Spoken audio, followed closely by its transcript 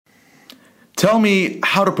Tell me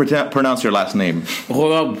how to pronounce your last name.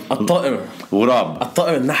 غراب الطائر. Ghorab.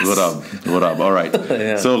 الطائر النحس. Ghorab. All right.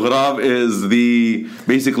 Yeah. So Ghorab is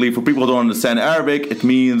basically, for people who don't understand Arabic, it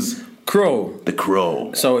means Crow. the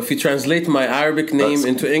crow. So if you translate my Arabic name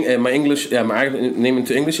into my Arabic name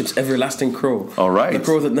into English, it's everlasting crow. All right. The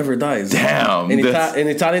crow that never dies. Damn. In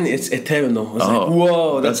Italian, it's eterno. It's like,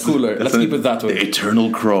 whoa, that's cooler. Let's keep it that way. The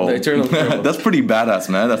eternal crow. The eternal crow. That's pretty badass,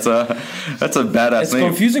 man. That's a badass it's name. It's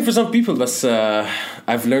confusing for some people, but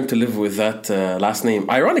I've learned to live with that last name.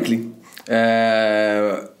 Ironically,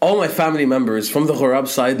 all my family members from the Ghorab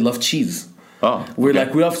side love cheese. Oh, we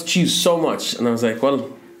love cheese so much, and I was like, well.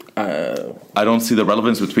 I don't see the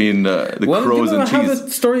relevance between the crows and cheese. How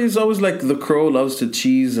the story is always like the crow loves to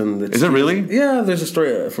cheese and is it really? Yeah, there's a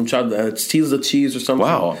story from Chad. It steals the cheese or something.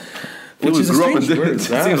 Wow. Which is a strange bird.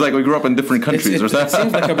 It seems like we grew up in different countries. It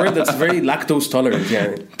seems like a bird that's very lactose tolerant.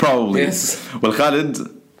 Yeah. Probably. Yes. Well, Khaled,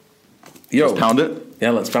 let's pound it.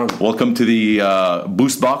 Yeah, let's pound it. Welcome to the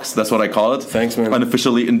Boost Box. That's what I call it. Thanks, man.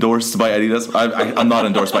 Unofficially endorsed by Adidas. I'm not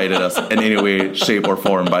endorsed by Adidas in any way, shape, or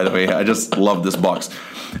form, by the way. I just love this box.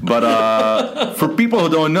 But for people who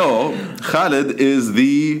don't know, Khaled is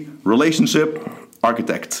the relationship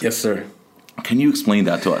architect. Yes, sir. Can you explain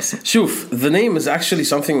that to us? Shoof, the name is actually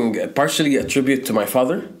something partially a tribute to my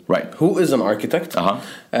father, right? Who is an architect,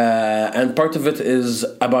 and part of it is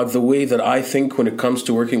about the way that I think when it comes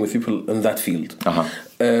to working with people in that field.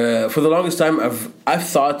 For the longest time, I've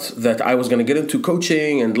thought that I was going to get into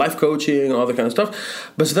coaching and life coaching and all that kind of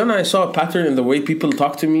stuff, but then I saw a pattern in the way people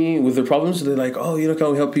talk to me with their problems. They're like, "Oh,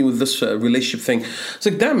 can we help you with this relationship thing?" It's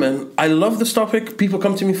like, damn, man, I love this topic. People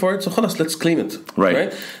come to me for it, so let's claim it,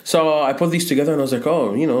 right? So I put these together, and I was like,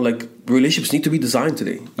 oh, like relationships need to be designed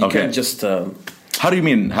today. You can't just. How do you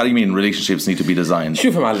mean relationships need to be designed?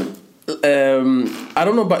 شوف يا معلم. I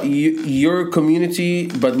don't know about your community,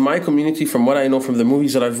 but my community, from what I know from the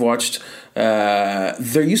movies that I've watched,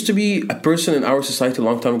 there used to be a person in our society a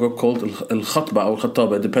long time ago called al-khatba or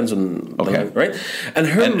al-khattaba. It depends on the language, right? And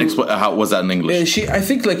how was that in English? I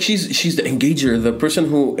think like she's the engager, the person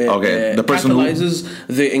who the person catalyzes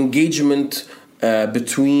the engagement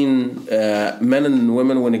between men and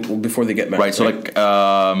women before they get married. Right, so like,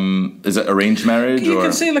 is it arranged marriage? You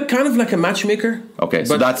can say like kind of like a matchmaker. Okay,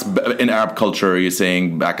 so that's in Arab culture. You're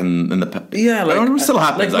saying back in the yeah, like it still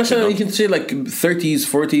happens. Like actually, you can say like 30s,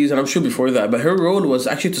 40s, and I'm sure before that. But her role was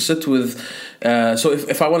actually to sit with. So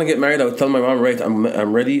if I want to get married, I would tell my mom, right,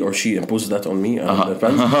 I'm ready, or she imposes that on me. Okay.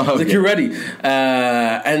 Like, you're ready,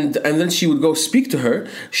 and then she would go speak to her.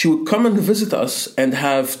 She would come and visit us and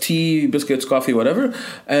have tea, biscuits, coffee, whatever,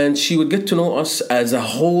 and she would get to know us as a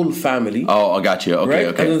whole family. Oh, I got you. Okay,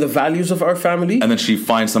 right? And then the values of our family, and then she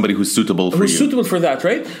finds somebody who's suitable for that,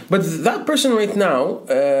 right? But that person right now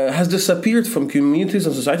has disappeared from communities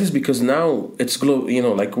and societies because now it's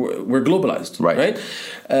like we're globalized, right?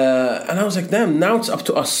 And I was like, damn, now it's up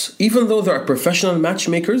to us. Even though there are professional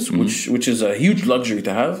matchmakers, which is a huge luxury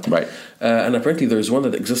to have, right? And apparently there's one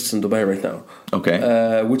that exists in Dubai right now,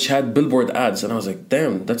 which had billboard ads, and I was like,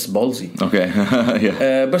 damn, that's ballsy. Okay,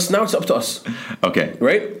 yeah. But now it's up to us. Okay,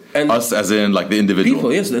 right? And us as in like the individual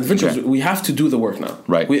people, yes, the individuals. Okay. We have to do the work now,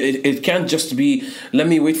 right? It can't just be let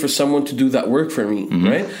me wait for someone to do that work for me,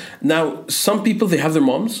 right? Now, some people, they have their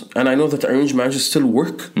moms, and I know that arranged marriages still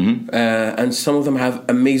work, and some of them have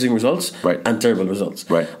amazing results, and terrible results,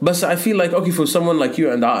 right? But I feel like, okay, for someone like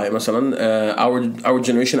you and I, our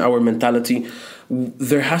generation, our mentality,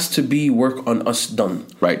 there has to be work on us done,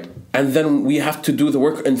 right? And then we have to do the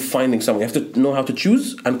work in finding someone. We have to know how to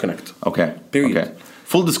choose and connect. Okay. Period. Okay.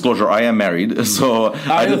 Full disclosure, I am married, so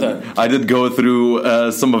I did go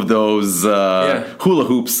through some of those hula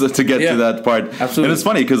hoops to get to that part. Absolutely. And it's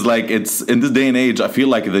funny because like it's in this day and age, I feel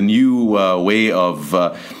like the new way of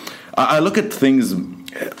I look at things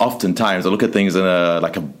oftentimes. I look at things in a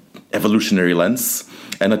evolutionary lens,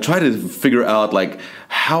 and I try to figure out like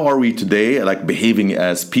how are we today like behaving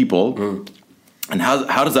as people, and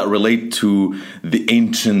how does that relate to the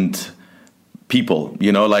ancient people,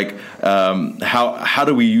 like how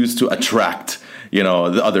do we used to attract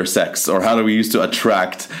the other sex, or how do we used to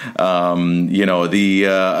attract a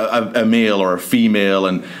male or a female,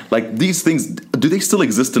 and like these things, do they still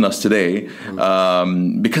exist in us today?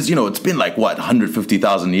 Because it's been like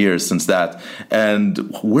 150,000 years since that, and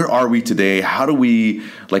where are we today? How do we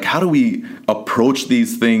approach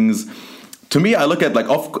these things? To me, I look at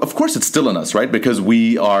of course it's still in us, right? Because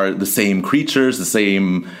we are the same creatures,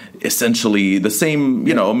 essentially the same,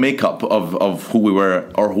 makeup of who we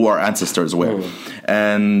were or who our ancestors were.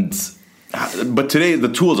 And But today the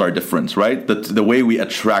tools are different, right? The way we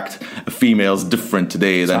attract females different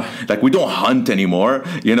today. Than, like we don't hunt anymore.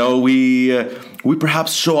 You know, we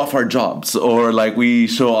perhaps show off our jobs, or like we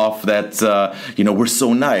show off that you know, we're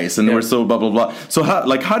so nice and we're so blah blah blah. So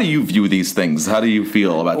how do you view these things? How do you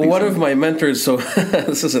feel about these One things? of my mentors, so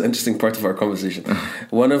this is an interesting part of our conversation.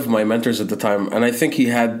 One of my mentors at the time, and I think he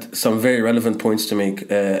had some very relevant points to make.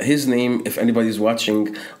 His name, if anybody's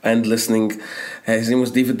watching and listening, his name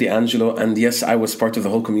was David D'Angelo, and yes, I was part of the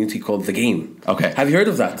whole community called The Game. Okay. Have you heard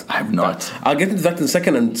of that? I have not. I'll get into that in a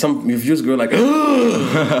second, and some reviews go like,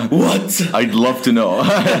 what? I'd love to know.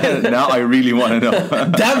 Now I really want to know.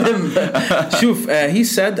 Damn him. Shuf, he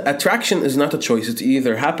said attraction is not a choice. It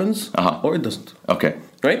either happens or it doesn't. Okay.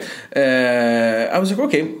 Right? I was like,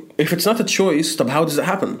 okay, if it's not a choice, then how does it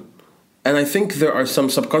happen? And I think there are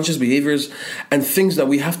some subconscious behaviors and things that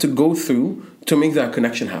we have to go through to make that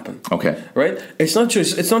connection happen. Okay. Right? It's not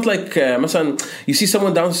just, it's not like, مثلا, you see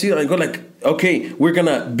someone down the street and you go like, okay, we're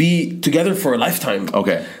gonna be together for a lifetime.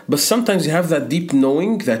 Okay. But sometimes you have that deep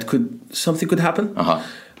knowing that something could happen.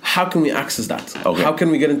 How can we access that? Okay. How can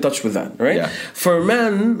we get in touch with that, right? Yeah. For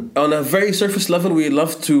men, on a very surface level, we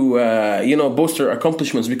love to, boast our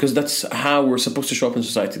accomplishments because that's how we're supposed to show up in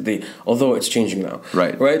society today, although it's changing now.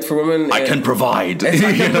 Right. Right? For women... I can provide. I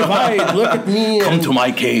can provide. Look at me. Come to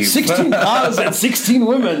my cave. 16 cows and 16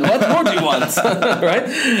 women. What more do you want? Right?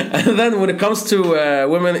 And then when it comes to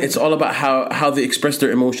women, it's all about how they express their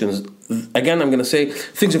emotions. Again, I'm going to say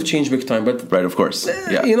things have changed big time, but right, of course,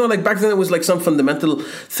 yeah. You know, like back then it was like some fundamental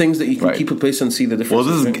things that you can keep in place and see the difference.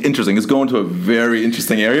 Well, this is interesting. It's going to a very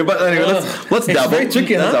interesting area, but anyway, let's dabble. It's very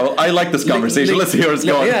tricky, huh? I like this conversation. Let's hear where it's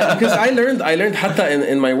going. Yeah, because I learned hatta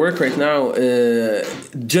in my work right now,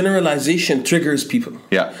 generalization triggers people.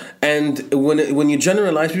 Yeah. And when you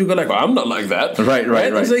generalize, people go like, well, I'm not like that. Right.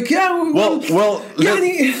 It's like, yeah, well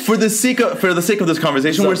for the sake of this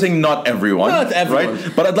conversation, we're saying not everyone. Not everyone.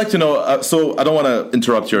 Right? But I'd like to know, so I don't want to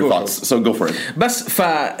interrupt your thoughts, so go for it. But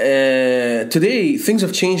today, things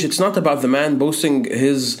have changed. It's not about the man boasting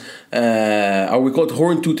his, or we call it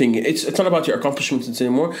horn tooting. It's not about your accomplishments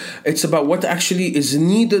anymore. It's about what actually is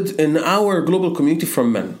needed in our global community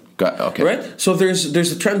from men. Okay. Right? So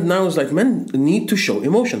there's a trend now is like men need to show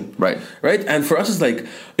emotion. Right. And for us it's like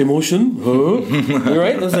emotion,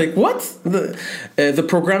 right? It's like what? The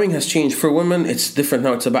programming has changed. For women it's different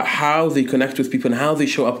now. It's about how they connect with people and how they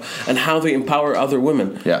show up and how they empower other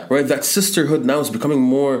women. Yeah. Right? That sisterhood now is becoming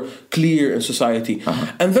more clear in society.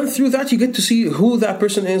 And then through that you get to see who that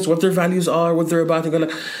person is, what their values are, what they're about, and go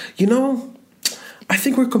like, I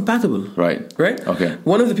think we're compatible. Right. Okay.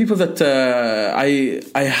 One of the people that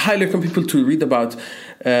I highly recommend people to read about,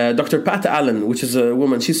 Dr. Pat Allen, which is a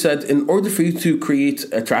woman. She said, in order for you to create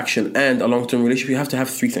attraction and a long-term relationship, you have to have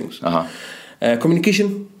three things.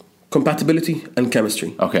 Communication, compatibility, and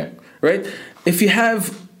chemistry. Okay. Right? If you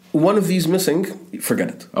have one of these missing, forget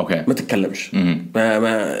it. Okay. ما تتكلمش. And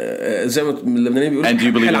do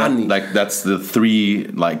you believe that, like that's the three,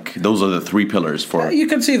 like those are the three pillars for? You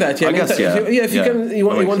can say that. Yeah. I guess. If you can, you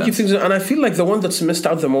want to keep things. And I feel like the one that's missed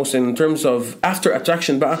out the most in terms of after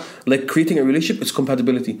attraction, but like creating a relationship, it's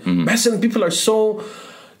compatibility. People are so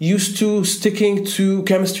used to sticking to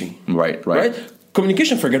chemistry. Right.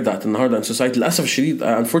 Communication, forget that in hard society. للأسف الشديد,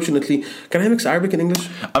 unfortunately, can I mix Arabic and English?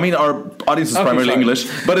 I mean, our audience is primarily English,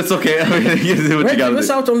 but it's okay. I mean, you do what you gotta do. They miss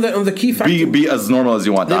out on the key factor. Be as normal as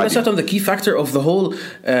you want. They miss out on the key factor of the whole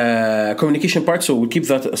communication part, so we'll keep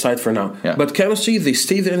that aside for now. Yeah. But chemistry, they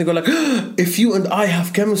stay there and they go like, if you and I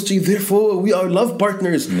have chemistry, therefore we are love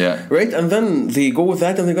partners. Yeah. Right? And then they go with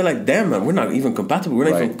that and they go like, damn man, we're not even compatible. We're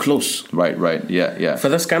not even close. Right. Yeah. So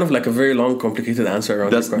that's kind of like a very long, complicated answer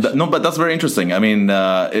around that question. No, but that's very interesting. I mean,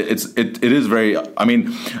 it is very. I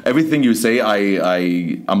mean, everything you say,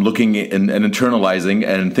 I'm looking and internalizing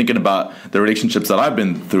and thinking about the relationships that I've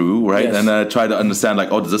been through, right? Yes. And I try to understand, like,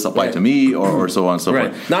 does this apply to me, or so on and so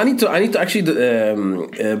forth. Now I need to actually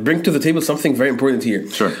bring to the table something very important here.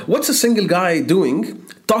 Sure. What's a single guy doing?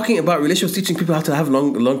 Talking about relationships, teaching people how to have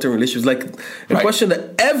long-term relationships, like a question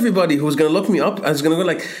that everybody who's going to look me up is going to go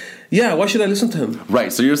like, yeah, why should I listen to him?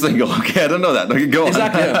 Right, so you're saying, okay, I don't know that. Okay, go on.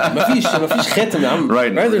 Exactly, yeah. ما فيش ختم يا عم.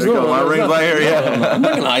 Right, there's no my ring by here, yeah. I'm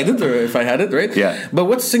not going to hide it, or if I had it, right? Yeah. But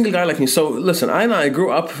what's a single guy like me? So listen, I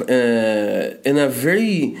grew up in a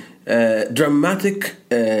very dramatic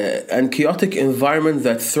and chaotic environment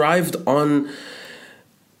that thrived on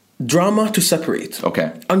drama to separate.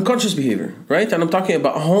 Okay. Unconscious behavior, right? And I'm talking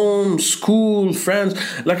about home, school, friends.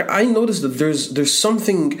 Like I noticed that there's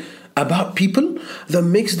something about people that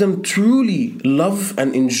makes them truly love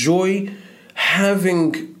and enjoy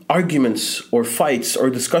having arguments or fights or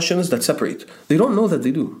discussions that separate. They don't know that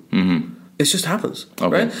they do. It just happens,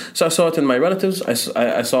 right? So I saw it in my relatives.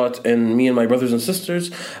 I saw it in me and my brothers and sisters.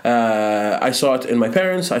 I saw it in my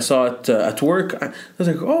parents. I saw it at work. I was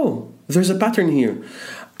like, oh, there's a pattern here.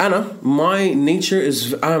 Anna, my nature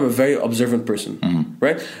is I'm a very observant person,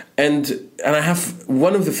 right? And I have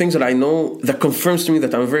one of the things that I know that confirms to me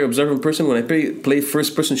that I'm a very observant person when I play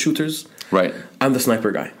first-person shooters. Right. I'm the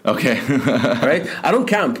sniper guy. Okay. Right? I don't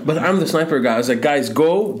camp, but I'm the sniper guy. I was like, guys, go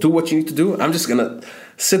do what you need to do. I'm just gonna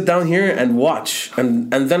sit down here and watch,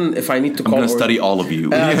 and then if I need to call, I'm gonna study all of you.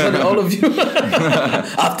 Study all of you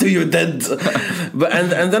after you're dead. But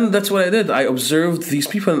and then that's what I did. I observed these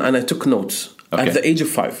people and I took notes at the age of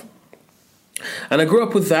 5. And I grew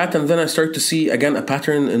up with that, and then I started to see again a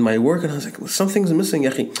pattern in my work, and I was like, something's missing,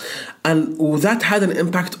 Yahi. And that had an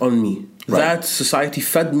impact on me. Right. That society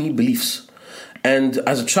fed me beliefs. And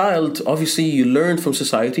as a child, obviously, you learn from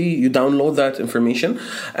society, you download that information,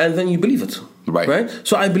 and then you believe it. Right?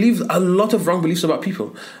 So I believed a lot of wrong beliefs about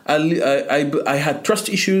people. I had trust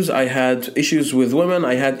issues, I had issues with women,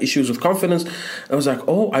 I had issues with confidence. I was like,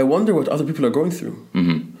 oh, I wonder what other people are going through.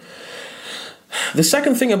 Mm-hmm. The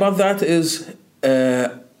second thing about that is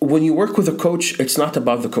when you work with a coach, it's not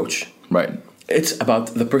about the coach. Right. It's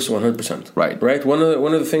about the person 100%. Right.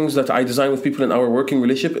 One of the things that I design with people in our working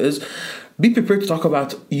relationship is be prepared to talk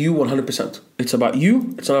about you 100%. It's about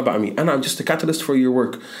you, it's not about me. And I'm just a catalyst for your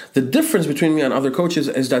work. The difference between me and other coaches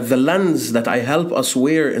is that the lens that I help us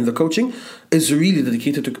wear in the coaching is really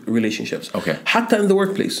dedicated to relationships. Okay. Hatta in the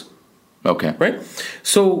workplace. Okay. Right?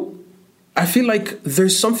 So I feel like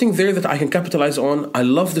there's something there that I can capitalize on. I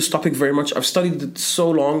love this topic very much. I've studied it so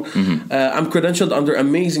long. Mm-hmm. I'm credentialed under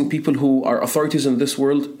amazing people who are authorities in this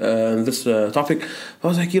world, in this topic. I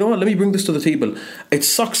was like, you know what, let me bring this to the table. It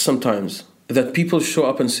sucks sometimes that people show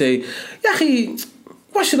up and say, Yahi,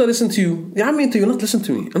 why should I listen to you? Yeah, I mean, you not listen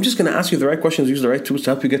to me. I'm just going to ask you the right questions, use the right tools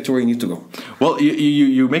to help you get to where you need to go. Well,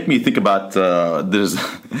 you make me think about, this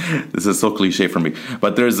is so cliche for me,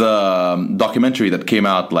 but there's a documentary that came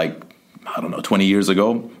out like, I don't know, 20 years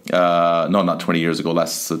ago. No, not 20 years ago,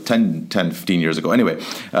 less 10, 15 years ago. Anyway,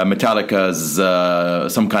 Metallica's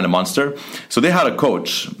Some Kind of Monster. So they had a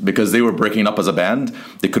coach because they were breaking up as a band.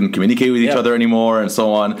 They couldn't communicate with each other anymore and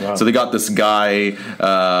so on. Wow. So they got this guy,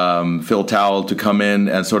 Phil Towell, to come in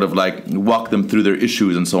and sort of like walk them through their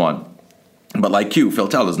issues and so on. But like you, Phil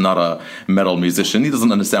Towell is not a metal musician. He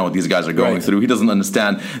doesn't understand what these guys are going through. He doesn't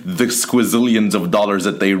understand the squazillions of dollars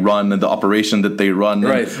that they run and the operation that they run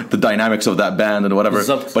and the dynamics of that band and whatever.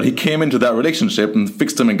 But he came into that relationship and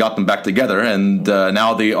fixed them and got them back together, and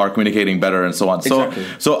now they are communicating better and so on. Exactly.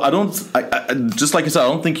 So I just like I said, I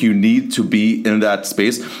don't think you need to be in that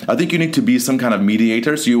space. I think you need to be some kind of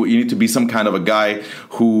mediator. So you need to be some kind of a guy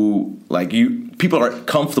who, like, people are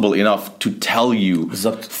comfortable enough to tell you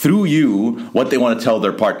through you what they want to tell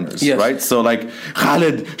their partners, right? So like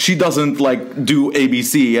Khaled, she doesn't like do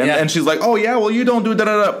ABC, and she's like, oh yeah, well you don't do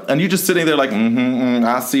da-da-da, and you're just sitting there like,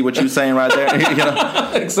 I see what you're saying right there. You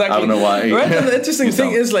know? Exactly. I don't know why. Right? And the interesting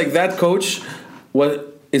thing is, like, that coach,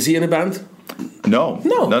 what is he in a band? No.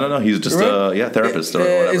 He's just a therapist or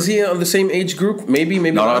whatever. Is he on the same age group? Maybe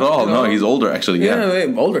not at all. No, he's older actually. Yeah,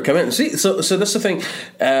 older. Come in. See, so that's the thing.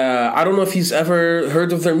 I don't know if he's ever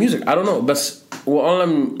heard of their music. I don't know, but all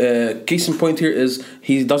I'm case in point here is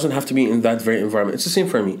he doesn't have to be in that very environment. It's the same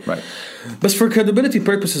for me. Right. But for credibility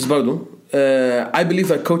purposes, Baudo, I believe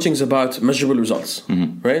that coaching is about measurable results.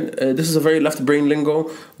 Mm-hmm. Right. This is a very left brain lingo,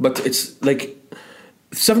 but it's like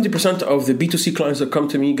 70% of the B2C clients that come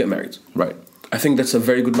to me get married. Right. I think that's a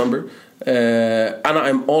very good number. And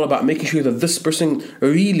I'm all about making sure that this person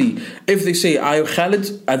really, if they say,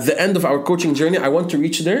 Khaled, at the end of our coaching journey, I want to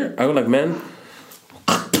reach there, I go like, man,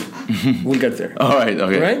 we'll get there. All right,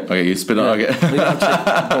 okay. Right? Okay, you spit on. Okay.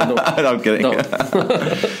 No, I'm kidding. No.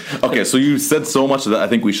 Okay, so you said so much that I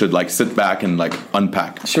think we should like sit back and like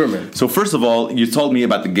unpack. Sure, man. So first of all, you told me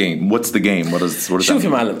about the game. What's the game? What is that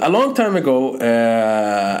mean? A long time ago,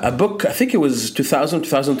 a book, I think it was 2000,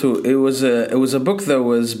 2002. It was a book that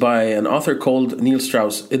was by an author called Neil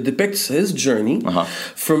Strauss. It depicts his journey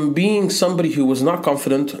from being somebody who was not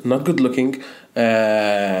confident, not good looking,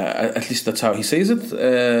 at least that's how he says it,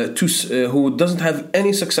 to who doesn't have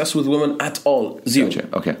any success with women at all, zero. Gotcha.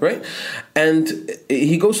 Okay, right? And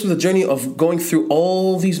he goes through the journey of going through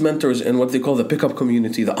all these mentors in what they call the pickup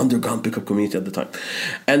community, the underground pickup community at the time.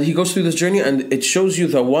 And he goes through this journey, and it shows you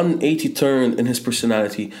the 180 turn in his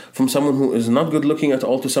personality from someone who is not good looking at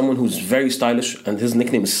all to someone who's very stylish, and his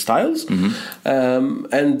nickname is Styles. Mm-hmm.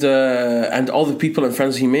 And all the people and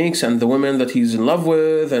friends he makes, and the women that he's in love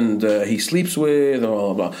with, and he sleeps with, and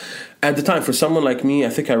blah, blah, blah. At the time, for someone like me, I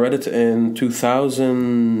think I read it in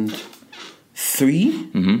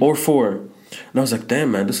 2003 or 4. And I was like,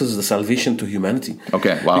 damn, man, this is the salvation to humanity.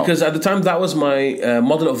 Okay, wow. Because at the time, that was my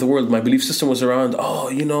model of the world. My belief system was around,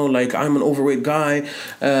 like I'm an overweight guy.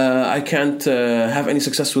 I can't have any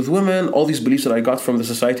success with women. All these beliefs that I got from the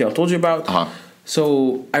society I told you about. Uh-huh.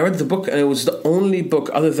 So I read the book, and it was the only book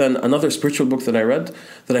other than another spiritual book that I read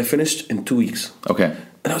that I finished in 2 weeks. Okay.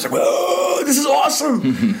 And I was like, oh, this is awesome.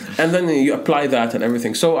 And then you apply that and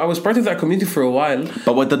everything. So I was part of that community for a while.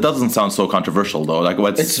 But that doesn't sound so controversial, though. Like,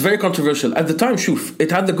 it's very controversial. At the time, shoof, it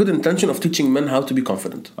had the good intention of teaching men how to be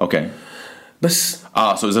confident. Okay. But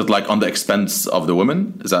so is it like on the expense of the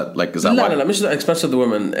women? Is that why? No, مش the expense of the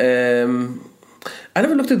women. I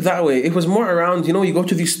never looked at it that way. It was more around, you go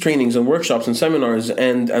to these trainings and workshops and seminars,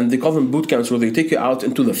 and they call them boot camps, where they take you out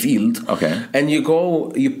into the field. Okay. And you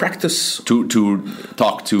practice to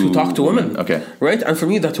talk to women. Okay. Right? And for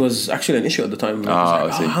me, that was actually an issue at the time. I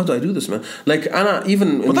was like, how do I do this, man? Like, Anna,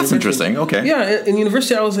 even... Well, that's interesting. Okay. Yeah, in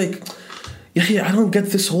university, I was like, yeah, I don't get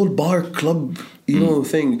this whole bar club...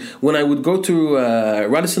 thing. When I would go to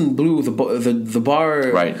Radisson Blu, the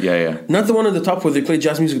bar, right? Yeah. Not the one on the top where they play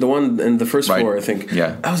jazz music, the one in the first floor, I think.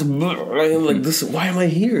 Yeah. I was like, this. Why am I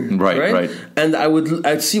here? Right. And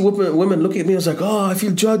I'd see women look at me. I was like, I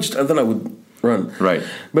feel judged, and then I would run. Right.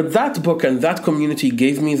 But that book and that community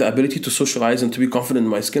gave me the ability to socialize and to be confident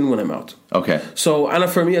in my skin when I'm out. Okay. So, Anna,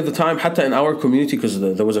 for me at the time, hatta in our community, because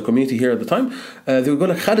there was a community here at the time, they would go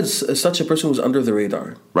like, Khaled is such a person who's under the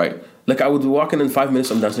radar. Right. Like I would walk in 5 minutes,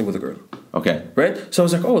 I'm dancing with a girl. Okay. Right? So I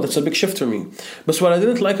was like, that's a big shift for me. But what I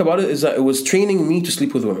didn't like about it is that it was training me to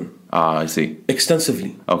sleep with women. I see.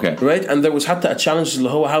 Extensively. Okay. Right? And there was hatta a challenge,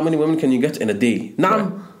 how many women can you get in a day?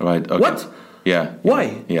 Naam. Right. Okay. What? Yeah.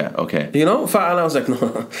 Why? Yeah. Okay. And I was like,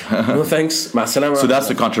 no thanks. Ma salama. So that's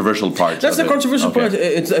the controversial part. That's the controversial part.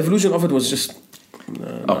 It's the evolution of it was just...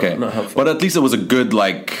 not helpful. But at least it was a good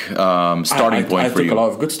starting point for you. I took a lot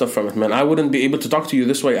of good stuff from it, man. I wouldn't be able to talk to you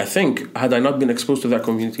this way, I think, had I not been exposed to that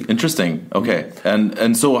community. Interesting. Okay.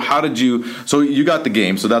 And so how did you... So you got the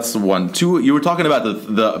game. So that's one. Two, you were talking about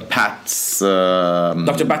the Pat's...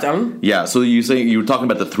 Dr. Pat Allen? Yeah. So you were talking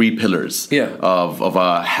about the 3 pillars of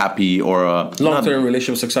a happy or a... Long-term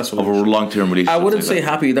relationship, successful relationship. Of a long-term relationship. I wouldn't say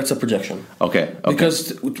happy. That's a projection. Okay. Because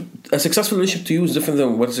a successful relationship to you is different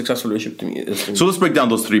than what a successful relationship to me is. So let's break down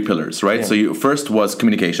those 3 pillars, right? Yeah. So first was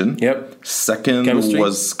communication. Yep. Second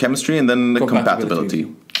was chemistry, and then compatibility.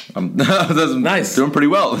 Nice. Doing pretty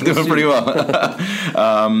well.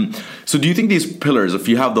 So do you think these pillars, if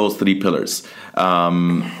you have those 3 pillars,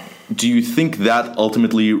 do you think that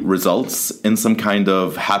ultimately results in some kind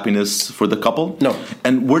of happiness for the couple? No.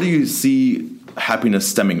 And where do you see happiness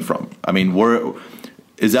stemming from? I mean,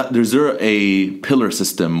 is there a pillar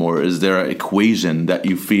system, or is there an equation that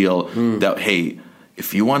you feel that, hey,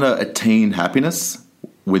 if you want to attain happiness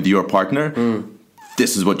with your partner,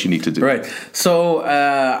 this is what you need to do? Right. So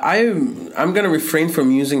I'm going to refrain from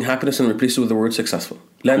using happiness and replace it with the word successful.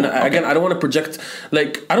 Cool. Again, I don't want to project,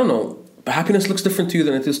 I don't know, happiness looks different to you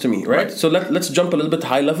than it is to me, right? So let's jump a little bit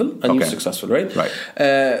high level and use successful, right? Right.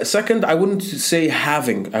 Second, I wouldn't say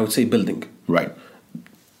having, I would say building. Right.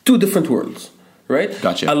 2 different worlds. Right?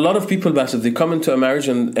 Gotcha. A lot of people, Bassett, they come into a marriage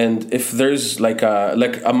and if there's like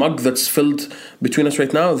a mug that's filled between us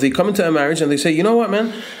right now, they come into a marriage and they say, you know what,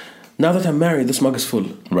 man? Now that I'm married, this mug is full.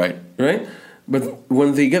 Right. Right? But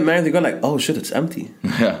when they get married, they go like, oh shit, it's empty.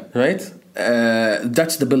 Yeah. Right?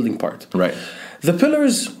 That's the building part. Right. The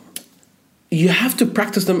pillars, you have to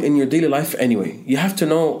practice them in your daily life anyway. You have to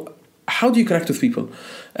know, how do you connect with people?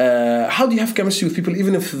 How do you have chemistry with people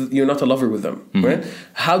even if you're not a lover with them, right?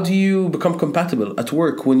 How do you become compatible at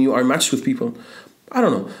work when you are matched with people? I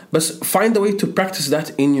don't know. But find a way to practice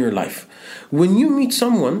that in your life. When you meet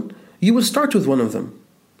someone, you will start with one of them.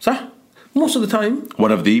 صح? Most of the time.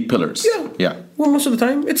 One of the pillars. Yeah. Well, most of the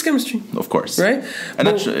time, it's chemistry. Of course. Right?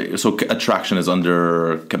 And so attraction is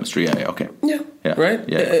under chemistry. Yeah, okay. Yeah. Right?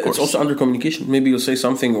 Yeah, it's also under communication. Maybe you'll say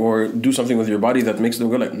something or do something with your body that makes them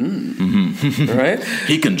go like, right?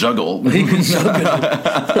 He can juggle.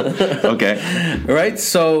 Okay. Right?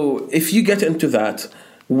 So if you get into that,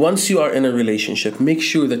 once you are in a relationship, make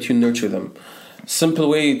sure that you nurture them. Simple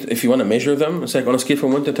way, if you want to measure them, it's like on a scale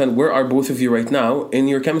from 1 to 10, where are both of you right now in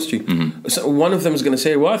your chemistry? So one of them is going to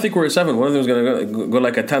say, well, I think we're a 7. One of them is going to go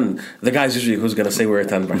like a 10. The guy's usually who's going to say we're a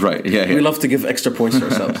 10. Right, yeah. We love to give extra points to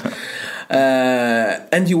ourselves.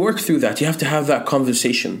 And you work through that. You have to have that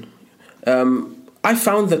conversation. I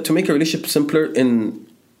found that to make a relationship simpler in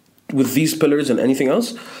with these pillars and anything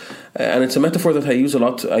else. And it's a metaphor that I use a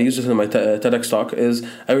lot. I use it in my TEDx talk. Is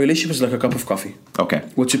a relationship is like a cup of coffee. Okay.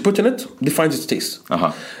 What you put in it defines its taste.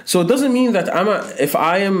 So it doesn't mean that if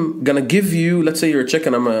I am gonna give you, let's say you're a chick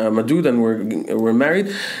and I'm a dude and we're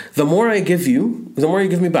married, the more I give you, the more you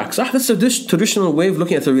give me back. So that's a traditional way of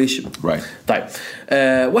looking at a relationship. Right.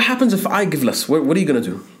 What happens if I give less? What are you gonna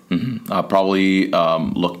do? Probably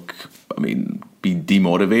be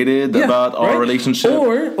demotivated about our relationship.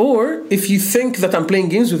 Or if you think that I'm playing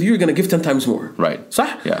games with you, you're going to give 10 times more. Right.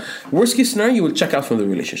 صح? Yeah. Worst case scenario, you will check out from the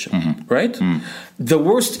relationship. Right? The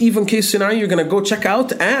worst even case scenario, you're going to go check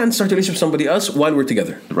out and start a relationship with somebody else while we're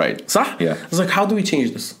together. Right. صح? Yeah. It's like, how do we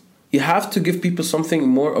change this? You have to give people something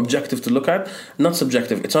more objective to look at, not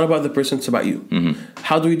subjective. It's not about the person, it's about you.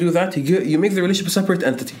 How do we do that? You make the relationship a separate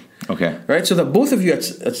entity. Okay. Right? So that both of you at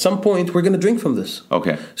some point, we're going to drink from this.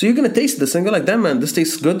 Okay. So you're going to taste this and go like, damn man, this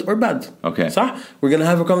tastes good or bad. Okay. So we're going to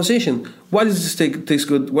have a conversation. Why does this taste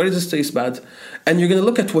good? Why does this taste bad? And you're going to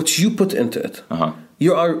look at what you put into it.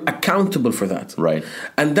 You are accountable for that. Right.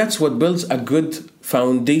 And that's what builds a good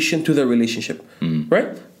foundation to the relationship. Right?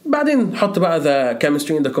 بعدين حط بقى the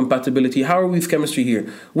chemistry and the compatibility. How are we with chemistry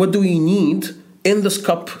here? What do we need in this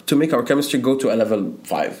cup to make our chemistry go to a level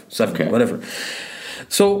 5, 7, whatever?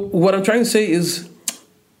 So what I'm trying to say is,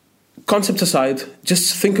 concepts aside,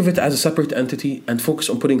 just think of it as a separate entity and focus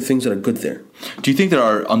on putting things that are good there. Do you think there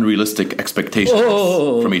are unrealistic expectations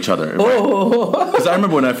from each other? Because I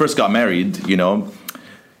remember when I first got married,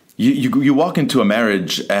 you walk into a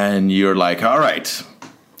marriage and you're like, all right,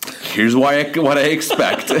 here's what I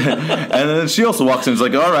expect. And then she also walks in and is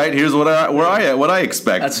like, all right, here's what I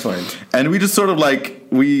expect. That's fine. And we just sort of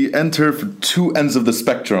we enter for two ends of the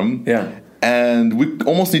spectrum. Yeah. And we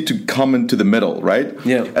almost need to come into the middle, right?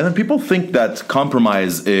 Yeah. And then people think that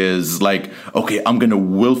compromise is like, okay, I'm going to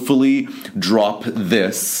willfully drop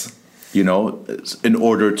this, in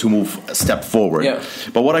order to move a step forward. Yeah.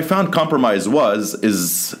 But what I found compromise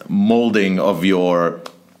is molding of your,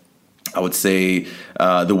 I would say,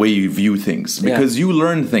 the way you view things, because you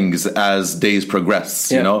learn things as days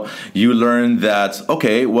progress. You learn that,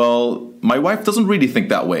 okay, well, my wife doesn't really think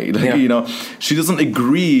that way. She doesn't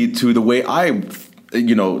agree to the way I,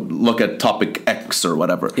 look at topic X or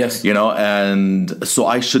whatever. Yes. And so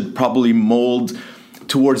I should probably mold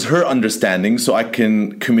towards her understanding so I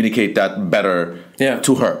can communicate that better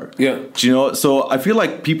to her. Yeah. So I feel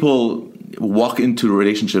like people walk into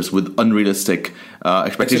relationships with unrealistic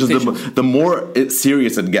expectations. The more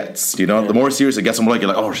serious it gets, the more serious it gets, the more like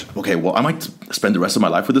you're like, oh, okay, well, I might spend the rest of my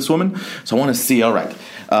life with this woman, so I want to see. All right,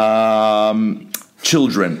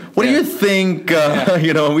 children. What do you think?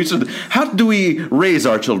 We should. How do we raise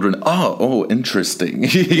our children? Oh, interesting.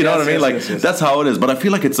 You know what I mean? That's how it is. But I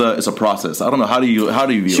feel like it's a process. I don't know. How do you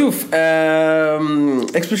view it?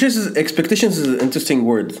 Expectations is an interesting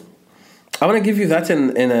word. I want to give you that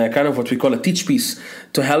in a kind of what we call a teach piece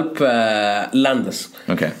to help land us.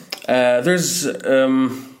 Okay. There's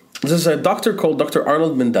a doctor called Dr.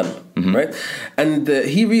 Arnold Mindell, right? And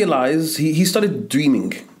he realized, he studied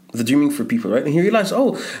dreaming for people, right? And he realized,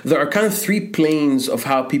 there are kind of 3 planes of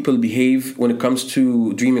how people behave when it comes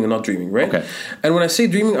to dreaming and not dreaming, right? Okay. And when I say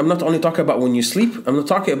dreaming, I'm not only talking about when you sleep, I'm not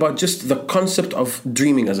talking about just the concept of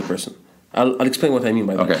dreaming as a person. I'll explain what I mean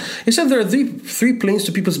by that. Okay. He said there are three planes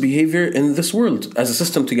to people's behavior in this world as a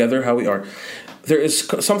system together, how we are. There is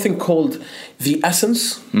something called the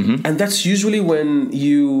essence, and that's usually when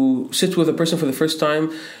you sit with a person for the first time.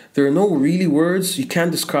 There are no really words you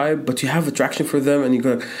can't describe, but you have attraction for them, and you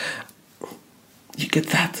get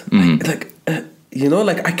that.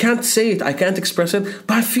 I can't say it, I can't express it,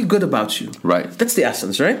 but I feel good about you. Right. That's the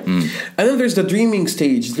essence, right? And then there's the dreaming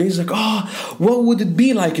stage. There's what would it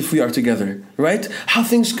be like if we are together, right? How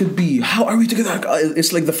things could be. How are we together?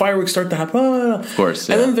 It's like the fireworks start to happen. Of course,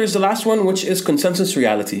 yeah. And then there's the last one, which is consensus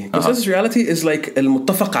reality. Consensus reality is like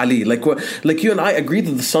al-muttafaq ali, like you and I agree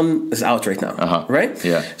that the sun is out right now, right?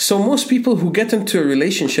 Yeah. So most people who get into a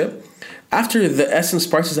relationship, after the essence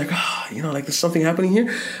part is like, there's something happening here,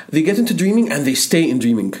 they get into dreaming and they stay in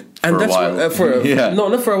dreaming. And for a while. No,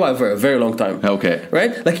 not for a while, for a very long time. Okay.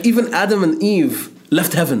 Right? Like even Adam and Eve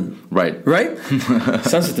left heaven. Right. Right?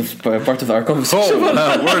 Sensitive part of our conversation.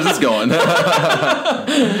 Where is this going?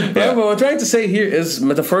 But what I'm trying to say here is,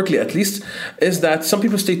 metaphorically at least, is that some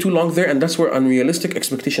people stay too long there, and that's where unrealistic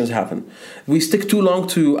expectations happen. We stick too long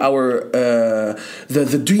to our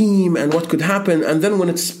the dream and what could happen, and then when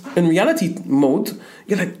it's in reality mode,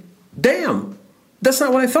 you're like, damn, That's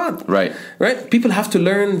not what I thought. Right. People have to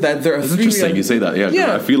learn that there are It's interesting you say that.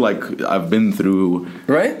 Yeah. I feel like I've been through.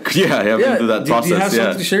 Right. Yeah, I've been through that process. Do you have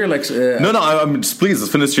something to share? Like. No. I'm just please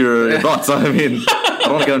finish your thoughts. I mean, I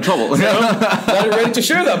don't want to get in trouble. Not ready to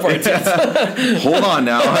share that part yet. Hold on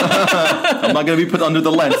now. I'm not going to be put under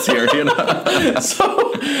the lens here.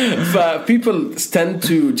 So, but people tend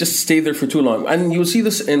to just stay there for too long, and you'll see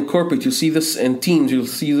this in corporate. You'll see this in teams. You'll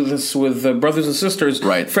see this with brothers and sisters,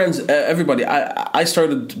 friends, everybody. I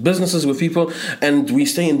started businesses with people, and we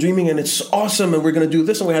stay in dreaming, and it's awesome, and we're going to do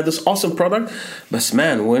this, and we had this awesome product. But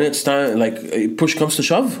man, when it's time, like push comes to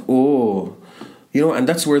shove, and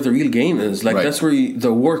that's where the real game is. Like that's where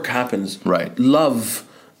the work happens. Right. Love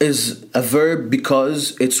is a verb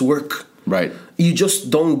because it's work. Right. You just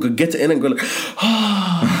don't get in and go like,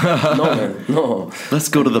 no, man, no. Let's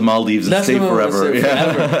go to the Maldives and stay forever. And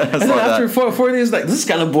then after 4 days, like, this is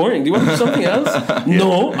kind of boring. Do you want to do something else?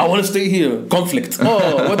 No, I want to stay here. Conflict.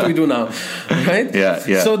 Oh, what do we do now? Right?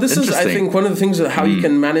 Yeah. So this is, I think, one of the things that how you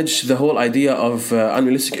can manage the whole idea of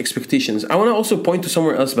unrealistic expectations. I want to also point to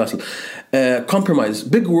somewhere else, Basel. Compromise.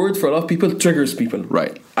 Big word for a lot of people, triggers people.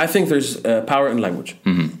 Right. I think there's power in language.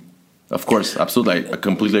 Mm-hmm. Of course, absolutely. I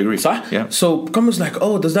completely agree. Yeah. So comments like,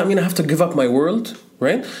 does that mean I have to give up my world?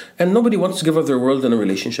 Right? And nobody wants to give up their world in a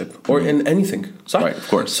relationship or in anything. Right, of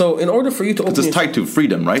course. So in order for you to open... It's tied to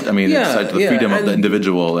freedom, right? I mean, it's tied to the freedom of the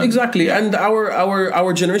individual. Exactly. And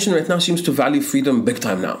our generation right now seems to value freedom big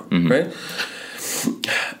time now. Right?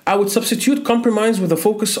 I would substitute compromise with a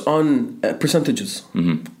focus on percentages.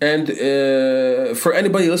 And for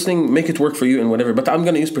anybody listening, make it work for you and whatever. But I'm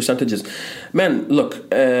going to use percentages. Man, look,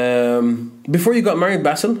 before you got married,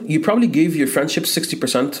 Basel, you probably gave your friendship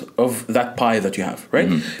 60% of that pie that you have, right?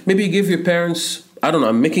 Maybe you give your parents... I don't know,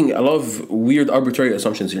 I'm making a lot of weird arbitrary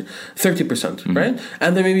assumptions here. 30%, right?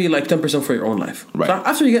 And then maybe like 10% for your own life. Right. So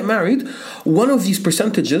after you get married, one of these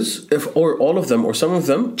percentages, or all of them, or some of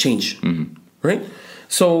them, change. Right?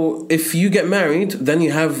 So if you get married, then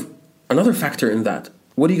you have another factor in that.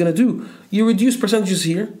 What are you going to do? You reduce percentages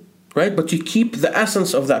here, right? But you keep the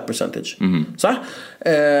essence of that percentage.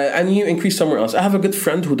 And you increase somewhere else. I have a good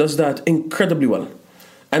friend who does that incredibly well.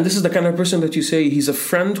 And this is the kind of person that you say he's a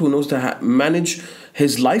friend who knows to manage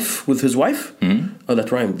his life with his wife. Oh, that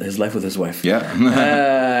rhymed. His life with his wife. Yeah.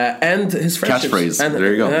 And his friendships. Catchphrase. And,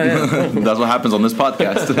 there you go. That's what happens on this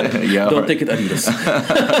podcast. Don't take it Adidas.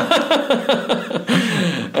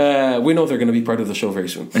 We know they're going to be part of the show very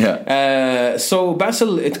soon. So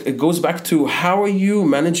Basel, it goes back to how are you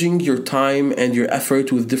managing your time and your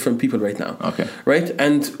effort with different people right now? Okay. Right?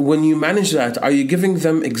 And when you manage that, are you giving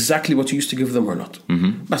them exactly what you used to give them or not?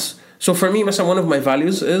 Bas. So for me, one of my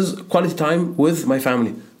values is quality time with my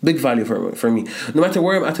family. Big value for me. No matter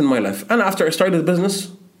where I'm at in my life. And after I started the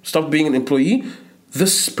business, stopped being an employee,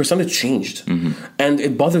 this percentage changed. And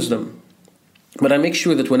it bothers them. But I make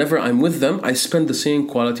sure that whenever I'm with them, I spend the same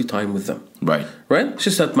quality time with them. Right. It's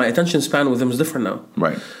just that my attention span with them is different now.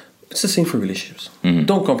 Right. It's the same for relationships.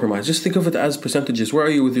 Don't compromise. Just think of it as percentages. Where are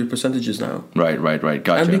you with your percentages now? Right.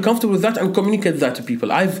 Gotcha. And be comfortable with that and communicate that to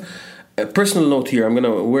people. I've a personal note here. I'm going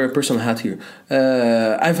to wear a personal hat here.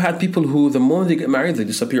 I've had people who, the moment they get married, they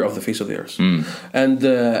disappear off the face of the earth. And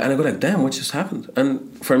I go like, damn, what just happened?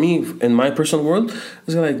 And for me, in my personal world,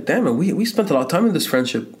 it's like, damn, we spent a lot of time in this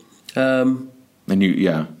friendship. And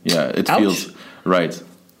it feels right.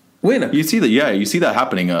 You see that, you see that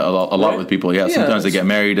happening a lot with people. Sometimes they get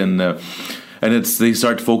married and they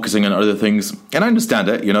start focusing on other things. And I understand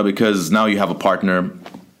it, because now you have a partner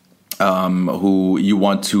who you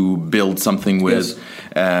want to build something with,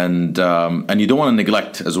 and you don't want to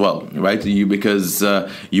neglect as well, right? Because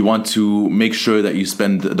you want to make sure that you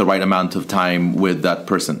spend the right amount of time with that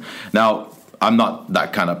person. Now, I'm not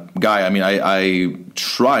that kind of guy. I mean, I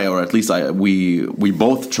try, or at least we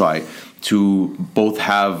both try to both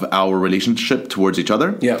have our relationship towards each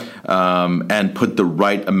other, and put the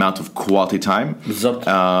right amount of quality time,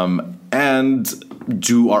 and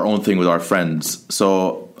do our own thing with our friends.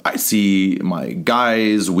 So I see my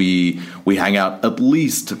guys, we hang out at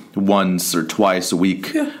least once or twice a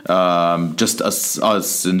week, just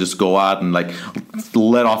us, and just go out and like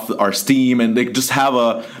let off our steam and like just have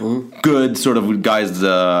a good sort of guys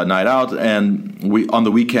night out. And we on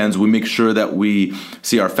the weekends we make sure that we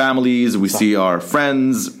see our families, we see our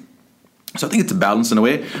friends. So I think it's a balance in a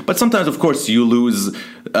way. But sometimes, of course, you lose,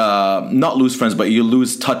 not lose friends, but you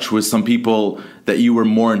lose touch with some people that you were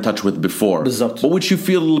more in touch with before. But which you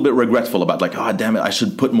feel a little bit regretful about. Like, damn it, I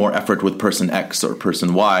should put more effort with person X or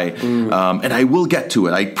person Y. And I will get to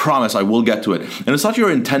it. I promise I will get to it. And it's not your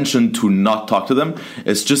intention to not talk to them.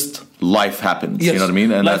 It's just life happens. Yes, you know what I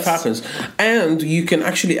mean? And life happens. And you can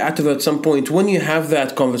actually add to that at some point when you have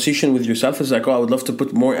that conversation with yourself. It's like, oh, I would love to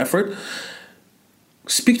put more effort.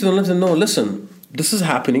 Speak to them, let them know, listen, this is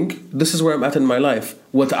happening. This is where I'm at in my life.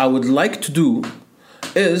 What I would like to do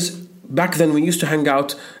is, back then we used to hang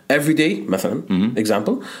out every day, مثلا,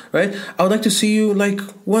 example, right? I would like to see you like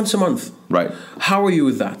once a month. Right. How are you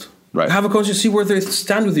with that? Right. Have a conversation, see where they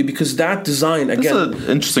stand with you, because that design, again, that's an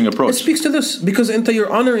interesting approach. It speaks to this, because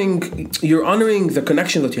you're honoring the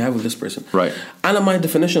connection that you have with this person. Right. And my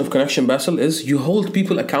definition of connection, Basel, is you hold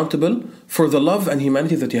people accountable for the love and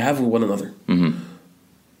humanity that you have with one another.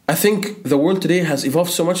 I think the world today has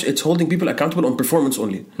evolved so much, it's holding people accountable on performance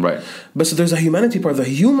only. Right. But so there's a humanity part, the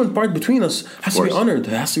human part between us has to be honored,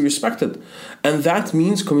 it has to be respected. And that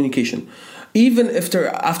means communication. Even if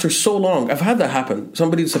they're after so long, I've had that happen.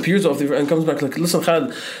 Somebody disappears off the and comes back like, listen,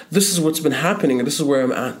 Khaled, this is what's been happening and this is where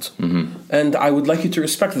I'm at. And I would like you to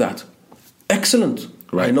respect that. Excellent.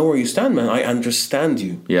 Right. I know where you stand, man. I understand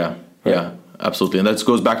you. Yeah. Right? Yeah. Absolutely. And that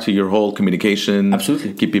goes back to your whole communication.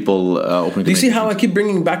 Absolutely. Keep people open to Do you see how I keep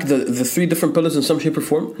bringing back the three different pillars in some shape or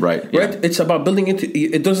form? Right. Yeah. Right? It's about building it.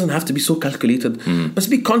 It doesn't have to be so calculated. But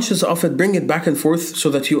be conscious of it. Bring it back and forth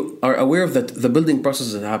so that you are aware of that the building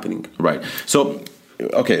process is happening. Right. So,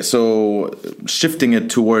 okay. So shifting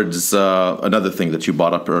it towards another thing that you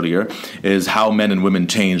brought up earlier is how men and women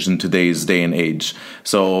changed in today's day and age.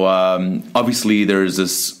 So obviously there's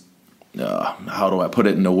this... how do I put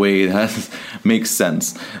it in a way that makes sense?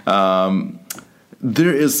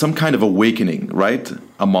 There is some kind of awakening, right,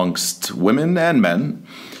 amongst women and men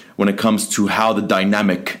when it comes to how the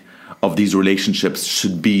dynamic of these relationships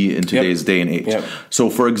should be in today's day and age. Yep. So,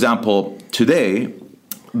 for example, today,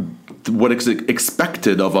 what is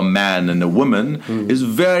expected of a man and a woman is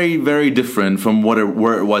very, very different from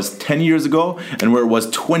where it was 10 years ago and where it was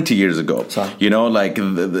 20 years ago. You know, like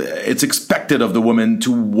it's expected of the woman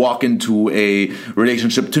to walk into a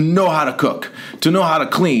relationship to know how to cook, to know how to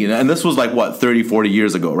clean. And this was like, what, 30, 40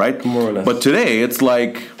 years ago, right? More or less. But today it's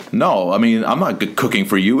like, no, I mean, I'm not cooking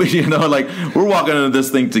for you. You know, like we're walking into this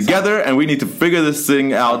thing together and we need to figure this thing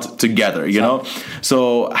out together, you know?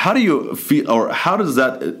 So how do you feel, or how does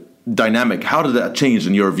that dynamic, how did that change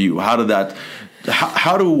in your view? How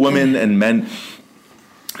do women and men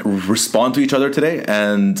respond to each other today,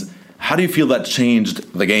 and how do you feel that changed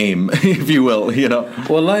the game, if you will, you know?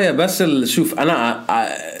 والله يا باسل شوف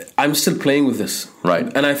I'm still playing with this, right?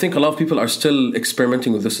 And I think a lot of people are still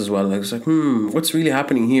experimenting with this as well. Like, it's like, what's really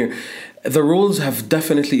happening here? The roles have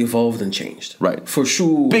definitely evolved and changed, right? For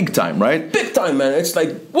sure, big time, right? Big time, man. It's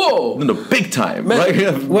like, whoa, no, big time, man.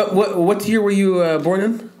 Right? What year were you born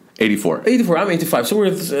in? 84. I'm 85, so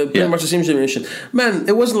we're pretty much the same generation. Man,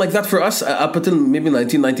 it wasn't like that for us up until maybe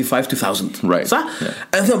 1995, 2000. Right. So,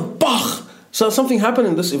 and then, bah! So something happened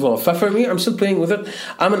and this evolved. For me, I'm still playing with it.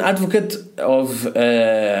 I'm an advocate of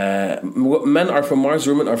men are from Mars,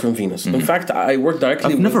 women are from Venus. In fact, I work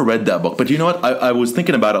directly I've never read that book, but you know what? I was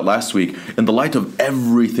thinking about it last week in the light of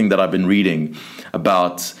everything that I've been reading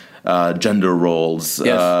about gender roles,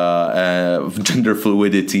 gender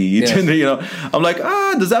fluidity, gender, you know. I'm like,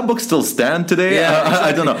 does that book still stand today? Exactly.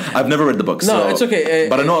 I don't know. I've never read the book. No, it's okay.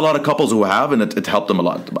 But I know a lot of couples who have, and it helped them a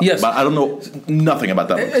lot. But I don't know nothing about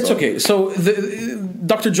that book. It's okay. So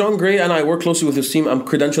Dr. John Gray and I work closely with his team. I'm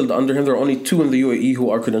credentialed under him. There are only 2 in the UAE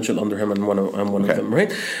who are credentialed under him, and I'm one of them,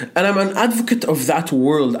 right? And I'm an advocate of that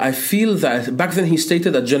world. I feel that back then he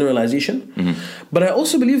stated a generalization, but I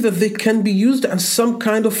also believe that they can be used as some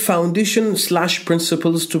kind of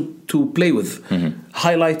foundation/principles to play with,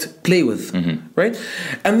 highlight, play with, right?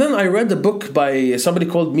 And then I read a book by somebody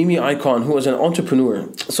called Mimi Icon, who was an entrepreneur.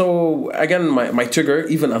 So again, my trigger,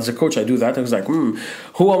 even as a coach, I do that. I was like,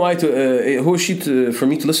 who am I who is she for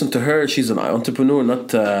me to listen to her? She's an entrepreneur,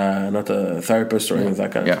 not a therapist or any of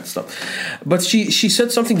that kind of stuff. But she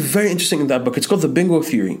said something very interesting in that book. It's called the bingo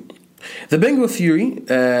theory. The bingo theory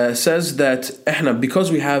says that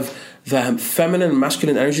because we have the feminine and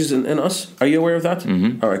masculine energies in us. Are you aware of that?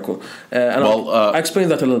 All right, cool. And I'll explain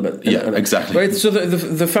that a little bit. Exactly. Right. So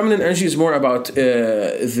the feminine energy is more about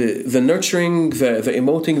the nurturing, the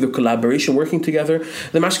emoting, the collaboration, working together.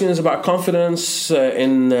 The masculine is about confidence,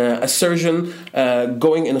 in assertion,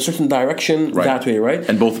 going in a certain direction, that way, right?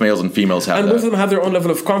 And both males and females have that. And both of them have their own level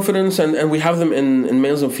of confidence, and we have them in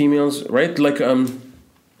males and females, right? Like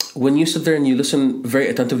when you sit there and you listen very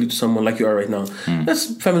attentively to someone like you are right now, that's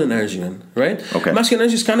feminine energy, man, right? Okay. Masculine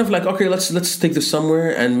energy is kind of like, okay, let's take this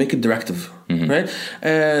somewhere and make it directive, right?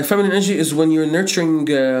 Feminine energy is when you're nurturing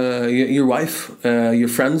your wife, your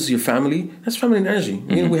friends, your family. That's feminine energy.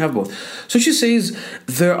 You know, we have both. So she says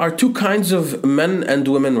there are 2 kinds of men and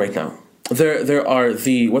women right now. there are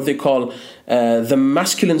what they call the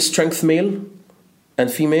masculine strength male and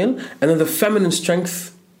female, and then the feminine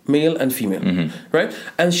strength male and female, right?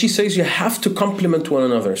 And she says you have to complement one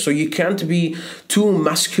another. So you can't be two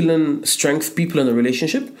masculine strength people in a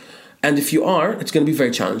relationship. And if you are, it's going to be very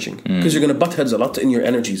challenging because you're going to butt heads a lot in your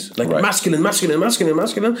energies, like masculine. And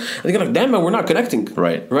you're like, damn man, we're not connecting,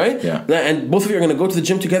 right? Yeah. And both of you are going to go to the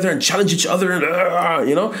gym together and challenge each other, and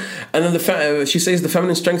And then she says the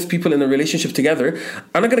feminine strength people in a relationship together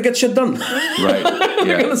are not going to get shit done, right?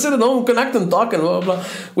 They're going to sit at home, connect and talk and blah blah blah,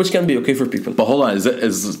 which can be okay for people. But hold on,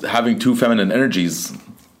 is having two feminine energies?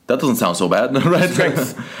 That doesn't sound so bad, right?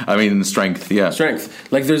 Strength. I mean, strength, yeah.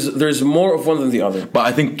 Strength. Like there's more of one than the other. But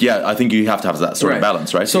I think you have to have that sort of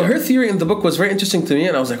balance, right? So her theory in the book was very interesting to me,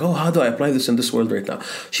 and I was like, oh, how do I apply this in this world right now?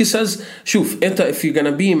 She says, Shuf, if you're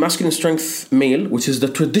going to be masculine strength male, which is the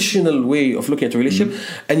traditional way of looking at a relationship,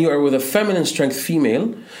 and you are with a feminine strength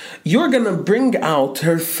female, you're going to bring out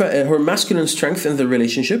her masculine strength in the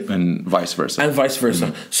relationship. And vice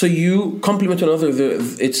versa. So you complement one another.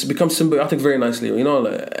 It's becomes symbiotic very nicely,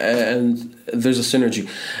 and there's a synergy.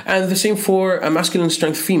 And the same for a masculine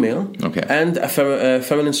strength female and a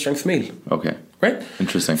feminine strength male. Okay. Right?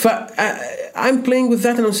 Interesting. I'm playing with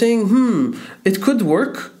that and I'm saying, it could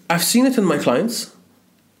work. I've seen it in my clients.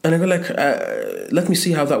 And I go like, let me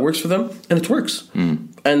see how that works for them. And it works.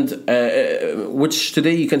 And which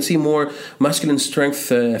today you can see more masculine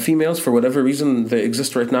strength females for whatever reason they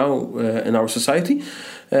exist right now in our society.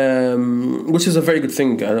 Which is a very good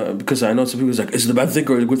thing because I know some people like, is it a bad thing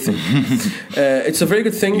or a good thing? It's a very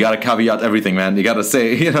good thing. You got to caveat everything, man. You got to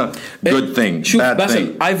say, good thing, bad Basil,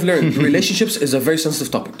 thing. I've learned relationships is a very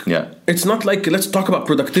sensitive topic. Yeah. It's not like, let's talk about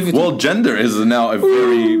productivity. Well, gender is now a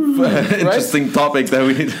very interesting topic that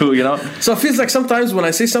we need to, So it feels like sometimes when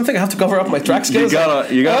I say something, I have to cover up my track skills.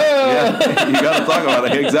 You gotta talk about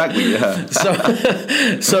it. Exactly, yeah.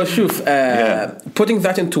 So Shuf, putting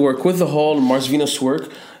that into work with the whole Mars Venus work,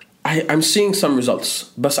 I'm seeing some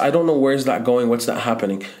results, but I don't know where's that going, what's that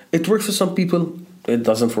happening. It works for some people, it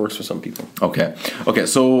doesn't work for some people. Okay.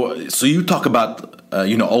 So you talk about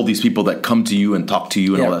all these people that come to you and talk to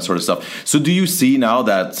you and all that sort of stuff. So do you see now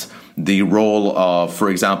that the role of,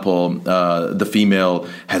 for example, the female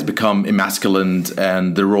has become emasculined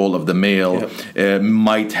and the role of the male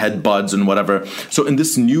might head buds and whatever. So in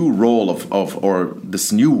this new role or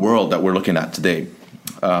this new world that we're looking at today,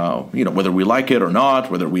 whether we like it or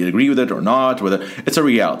not, whether we agree with it or not, whether it's a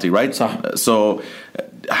reality, right? So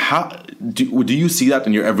how do you see that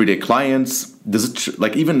in your everyday clients? Does it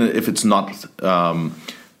even if it's not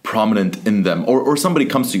prominent in them, or somebody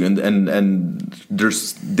comes to you and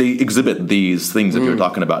they exhibit these things that you're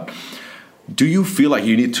talking about? Do you feel like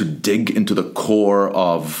you need to dig into the core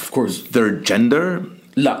of course, their gender?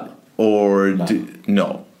 La. Or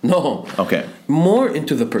no? No. Okay. More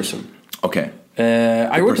into the person. Okay.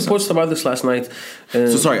 I wrote a post about this last night.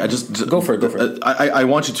 So sorry, I just go for it. I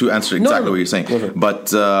want you to answer exactly what you're saying, but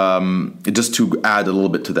just to add a little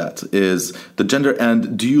bit to that is the gender.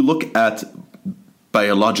 And do you look at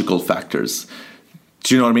biological factors?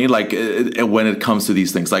 Do you know what I mean? Like when it comes to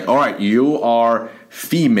these things, like, all right, you are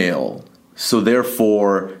female, so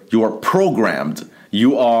therefore you are programmed.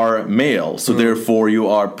 You are male, so therefore you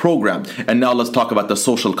are programmed. And now let's talk about the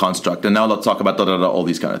social construct. And now let's talk about all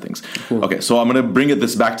these kind of things. Cool. Okay, so I'm going to bring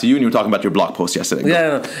this back to you. And you were talking about your blog post yesterday.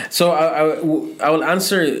 Yeah, so I will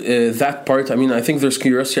answer that part. I mean, I think there's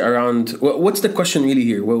curiosity around, what's the question really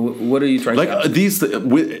here? What are you trying to ask?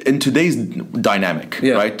 In today's dynamic,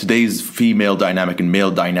 right? Today's female dynamic and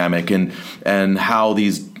male dynamic and how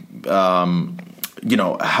these... how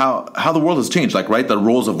the world has changed, like, right? The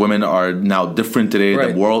roles of women are now different today.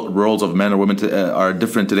 Right. The roles of men or women are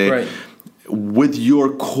different today. Right. With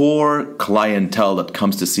your core clientele that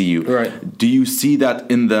comes to see you, do you see that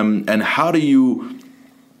in them? And how do you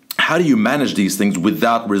manage these things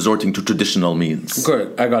without resorting to traditional means?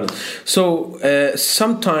 Good, I got it. So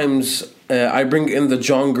sometimes I bring in the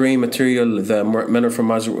John Gray material, the Men Are From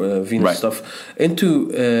Mars, Venus stuff, into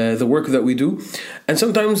the work that we do. And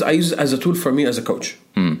sometimes I use it as a tool for me as a coach.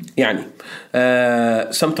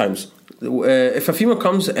 Sometimes. If a female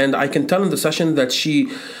comes and I can tell in the session that she's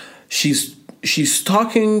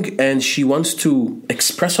talking and she wants to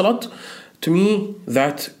express a lot, to me,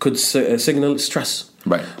 that could signal stress.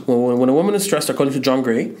 Right. When a woman is stressed, according to John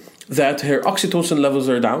Gray, that her oxytocin levels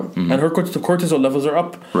are down and her cortisol levels are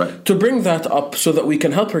up. Right. To bring that up so that we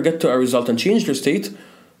can help her get to a result and change her state,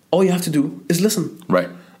 all you have to do is listen. Right.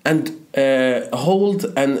 And hold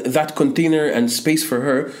and that container and space for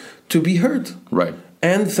her to be heard. Right.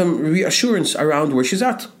 And some reassurance around where she's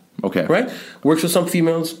at. Okay. Right? Works for some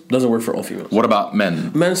females, doesn't work for all females. What about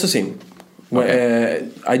men? Men, it's the same.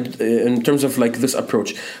 In terms of like this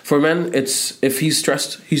approach, for men, it's if he's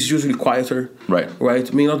stressed, he's usually quieter.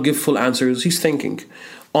 Right. May not give full answers. He's thinking.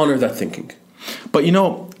 Honor that thinking. But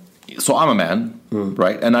so I'm a man,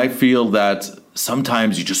 right? And I feel that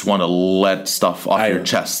sometimes you just want to let stuff off your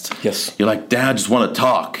chest. Yes. You're like, Dad, I just want to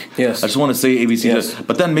talk. Yes. I just want to say ABC. Yes.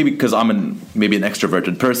 But then maybe because I'm maybe an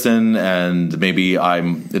extroverted person and maybe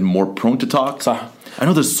I'm more prone to talk. I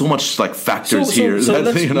know there's so much like factors here. So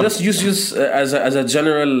let's use as a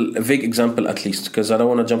general vague example at least, because I don't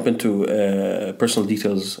want to jump into personal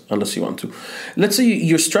details unless you want to. Let's say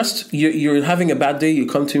you're stressed, you're having a bad day, you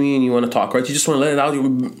come to me and you want to talk, right? You just want to let it out.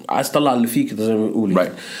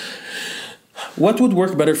 Right. What would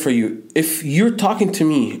work better for you if you're talking to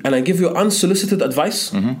me and I give you unsolicited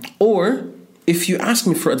advice, or if you ask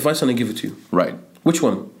me for advice and I give it to you? Right. Which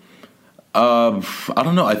one? I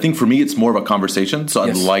don't know. I think for me it's more of a conversation, so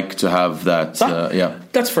I'd like to have that.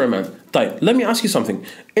 That's fair, man. Let me ask you something.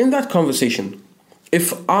 In that conversation,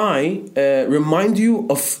 if I remind you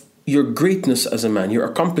of your greatness as a man, your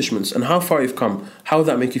accomplishments, and how far you've come, how would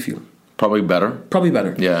that make you feel? Probably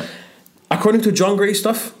better. Yeah. According to John Gray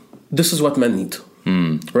stuff, this is what men need.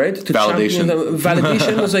 Right? To validation.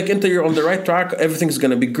 Validation is like, you're on the right track, everything's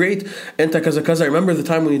going to be great. Kaza, remember the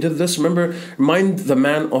time when you did this? Remind the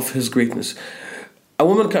man of his greatness. A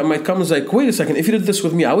woman might come and is like, wait a second, if you did this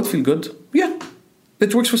with me, I would feel good. Yeah.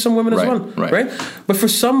 It works for some women as well, right? But for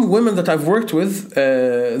some women that I've worked with,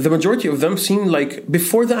 the majority of them seem like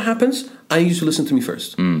before that happens, I need to listen to me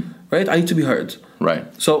first, right? I need to be heard, right?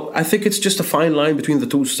 So I think it's just a fine line between the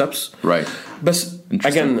two steps, right? But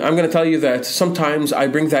again, I'm going to tell you that sometimes I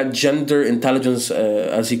bring that gender intelligence,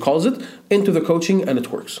 as he calls it, into the coaching, and it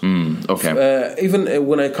works. Okay. Even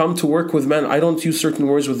when I come to work with men, I don't use certain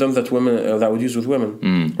words with them that women that would use with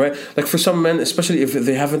women, right? Like for some men, especially if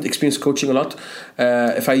they haven't experienced coaching a lot,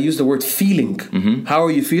 if I use the word feeling, how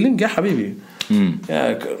are you feeling? Yeah, habibi.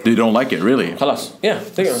 Yeah. They don't like it, really. خلاص. Yeah.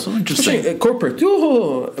 So interesting. Especially corporate.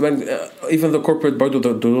 Even the corporate board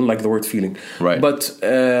don't like the word feeling. Right. But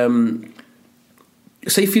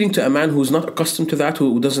say feeling to a man who's not accustomed to that,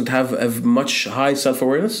 who doesn't have as much high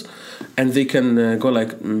self-awareness, and they can go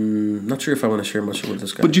like, not sure if I want to share much with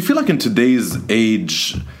this guy. But do you feel like in today's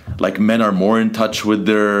age, like men are more in touch with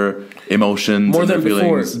their emotions, more and than their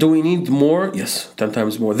feelings? Before? Do we need more? Yes, 10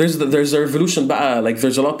 times more. There's a revolution. Like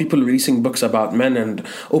there's a lot of people releasing books about men and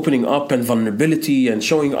opening up and vulnerability and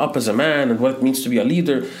showing up as a man and what it means to be a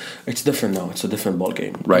leader. It's different now. It's a different ball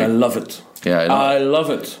game. Right. And I love it. Yeah, I love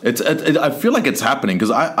it. I feel like it's happening because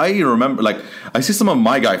I remember, like, I see some of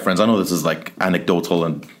my guy friends. I know this is like anecdotal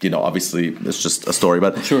and obviously it's just a story,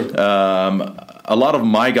 but sure. A lot of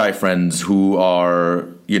my guy friends who are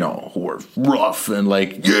who are rough and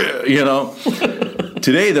like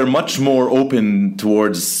today they're much more open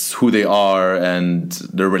towards who they are and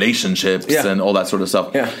their relationships and all that sort of stuff.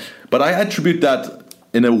 Yeah. But I attribute that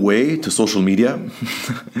in a way to social media.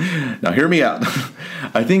 Now hear me out.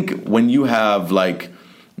 I think when you have like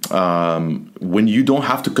when you don't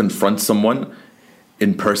have to confront someone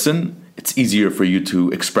in person, it's easier for you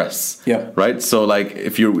to express. Yeah. Right? So like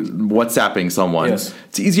if you're WhatsApping someone,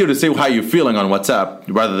 it's easier to say how you're feeling on WhatsApp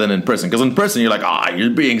rather than in person. Because in person you're like,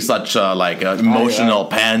 you're being such a like emotional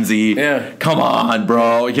pansy. Yeah. Come on,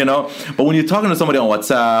 bro, But when you're talking to somebody on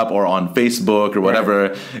WhatsApp or on Facebook or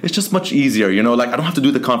whatever, it's just much easier, Like I don't have to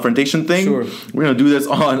do the confrontation thing. Sure. We're gonna do this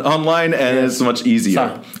online and it's much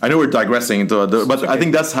easier. I know we're digressing into but I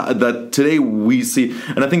think that today we see,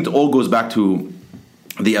 and I think it all goes back to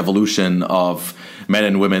the evolution of men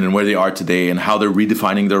and women and where they are today and how they're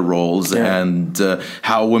redefining their roles and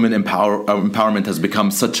how women empowerment has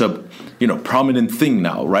become such a prominent thing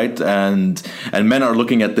now, right? And men are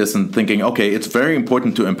looking at this and thinking, okay, it's very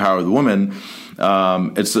important to empower the woman.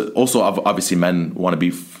 It's also obviously men want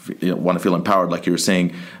to feel empowered, like you were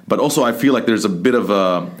saying, but also I feel like there's a bit of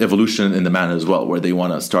a evolution in the man as well, where they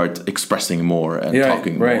want to start expressing more and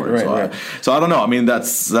talking more. So I don't know. I mean,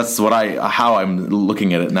 that's how I'm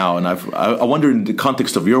looking at it now, and I wonder in the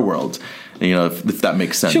context of your world, if that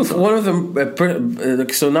makes sense. Sure. One of them.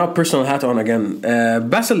 So now personal hat on again.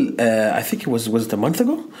 Basel, I think it was it a month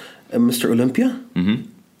ago, Mr. Olympia. Mm-hmm.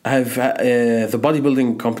 I have the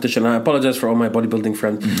bodybuilding competition. I apologize for all my bodybuilding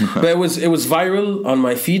friends, but it was viral on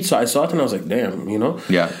my feed, so I saw it and I was like, damn,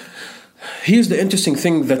 Yeah. Here's the interesting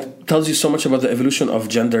thing that tells you so much about the evolution of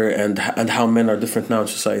gender and how men are different now in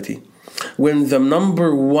society. When the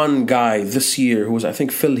number one guy this year, who was I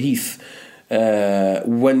think Phil Heath,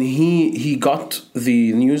 when he got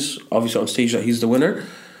the news, obviously on stage, that he's the winner,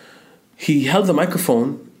 he held the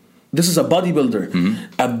microphone This is a bodybuilder,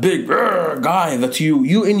 a big guy that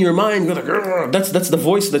you in your mind go like, that's the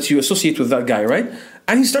voice that you associate with that guy, right?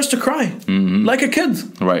 And he starts to cry like a kid,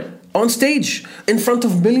 right, on stage in front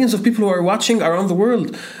of millions of people who are watching around the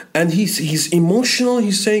world, and he's emotional.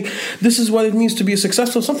 He's saying, "This is what it means to be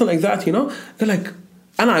successful," something like that, you know. They're like,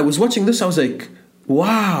 and I was watching this, I was like,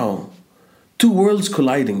 wow, two worlds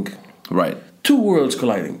colliding, right, two worlds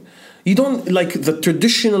colliding. You don't, like, the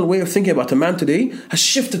traditional way of thinking about a man today has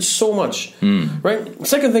shifted so much, right?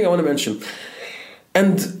 Second thing I want to mention,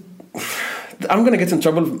 and I'm going to get in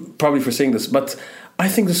trouble probably for saying this, but I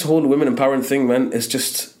think this whole women empowerment thing, man, is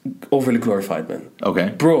just overly glorified, man.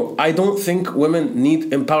 Okay. Bro, I don't think women need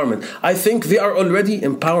empowerment. I think they are already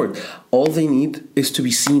empowered. All they need is to be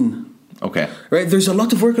seen. Okay. Right? There's a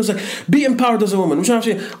lot of workers like, be empowered as a woman.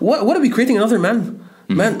 What are we creating another man?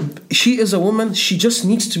 Man, she is a woman. She just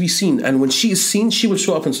needs to be seen. And when she is seen, she will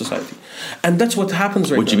show up in society. And that's what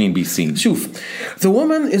happens right now. What do you mean be seen? Shuf, the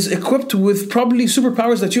woman is equipped with probably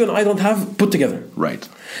superpowers that you and I don't have put together. Right.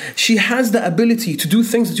 She has the ability to do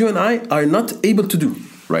things that you and I are not able to do.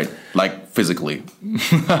 Right. Like physically.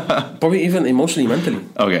 Probably even emotionally, mentally.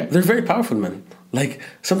 Okay. They're very powerful men. Like,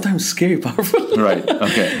 sometimes scary powerful. Right.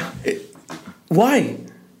 Okay. Why?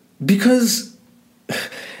 Because,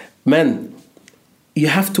 man, you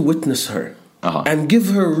have to witness her and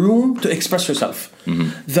give her room to express herself.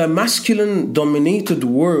 The masculine dominated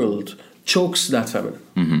world chokes that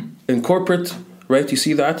feminine. In corporate, right, you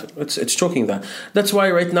see that it's choking that. That's why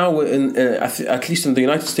right now at least in the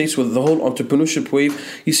United States, with the whole entrepreneurship wave,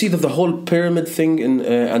 you see that the whole pyramid thing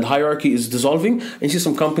and hierarchy is dissolving, and you see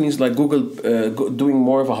some companies like Google doing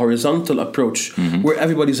more of a horizontal approach where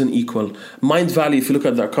everybody's an equal. Mind Valley, if you look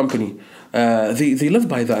at their company, they live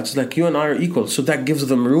by that. It's like, you and I are equal, so that gives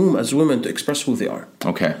them room as women to express who they are.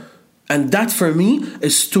 Okay. And that for me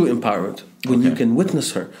is true empowerment, when you can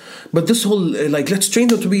witness her. But this whole like, let's train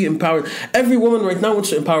them to be empowered. Every woman right now wants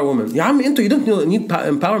to empower women. Yeah, you don't need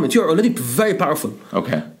empowerment. You're already very powerful.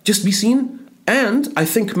 Okay. Just be seen. And I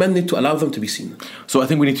think men need to allow them to be seen. So I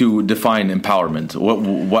think we need to define empowerment.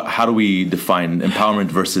 How do we define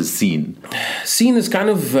empowerment versus seen? Seen is kind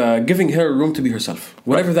of giving her room to be herself,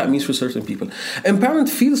 whatever that means for certain people. Empowerment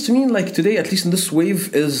feels to me like today, at least in this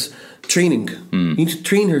wave, is training. You need to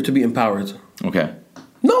train her to be empowered. Okay.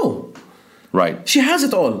 No. Right. She has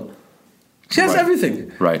it all. She has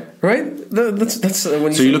everything. Right. Right? That's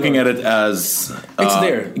when you so you're looking at it as it's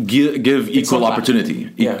there. Give equal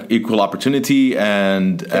opportunity. Equal opportunity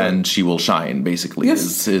and she will shine, basically.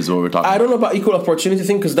 Yes. Is what we're talking about. I don't know about equal opportunity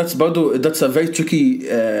thing, because that's a very tricky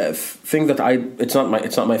thing that it's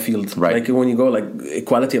not my field. Right. Like when you go like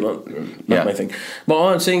equality, not my thing. But all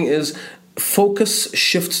I'm saying is focus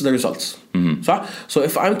shifts the results. So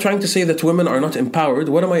if I'm trying to say that women are not empowered,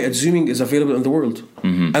 what am I assuming is available in the world?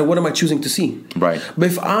 And what am I choosing to see? Right. But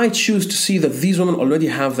if I choose to see that these women already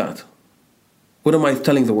have that, what am I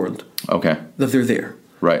telling the world? Okay. That they're there.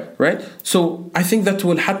 Right. Right? So I think that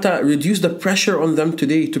will reduce the pressure on them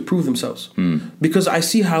today to prove themselves. Because I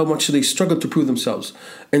see how much they struggle to prove themselves.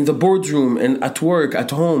 In the boardroom, and at work,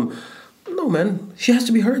 at home. No, man. She has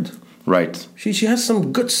to be heard. Right. She has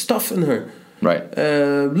some good stuff in her. Right.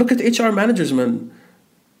 Look at HR managers, man.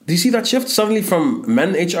 Do you see that shift suddenly from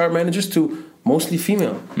men HR managers to mostly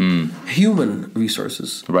female? Human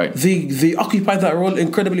resources. Right. They occupy that role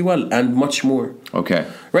incredibly well and much more. Okay.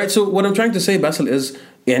 Right. So what I'm trying to say, Basel, is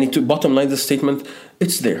to bottom line this statement,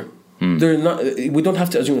 it's there. They're not. We don't have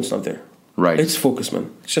to assume it's not there. Right. It's focus,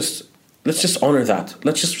 man. Let's just honor that.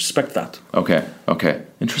 Let's just respect that. Okay.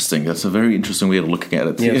 Interesting. That's a very interesting way of looking at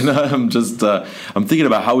it. Yes. I'm thinking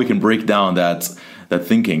about how we can break down that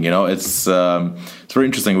thinking. It's very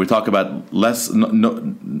interesting. We talk about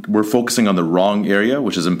we're focusing on the wrong area,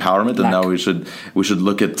 which is empowerment, and now we should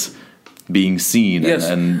look at being seen. Yes.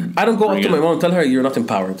 And I don't go up to my mom and tell her you're not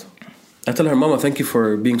empowered. I tell her, Mama, thank you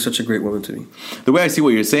for being such a great woman to me. The way I see what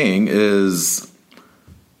you're saying is,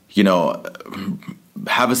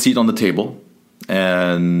 have a seat on the table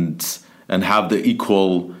and have the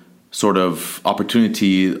equal sort of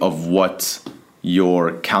opportunity of what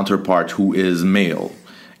your counterpart who is male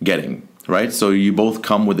getting, right? So you both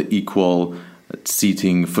come with the equal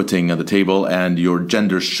footing at the table, and your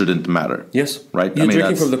gender shouldn't matter. Yes. Right? You're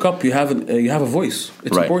drinking from the cup, you have a voice.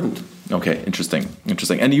 It's important. Okay, interesting.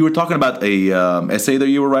 And you were talking about a essay that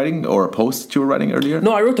you were writing, or a post that you were writing earlier?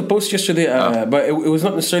 No, I wrote a post yesterday, but it was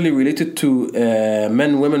not necessarily related to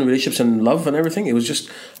men-women relationships and love and everything. It was just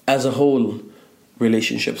as a whole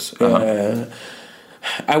relationships.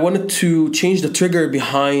 I wanted to change the trigger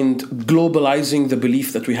behind globalizing the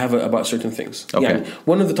belief that we have about certain things. Okay.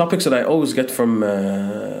 One of the topics that I always get from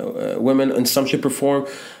women in some shape or form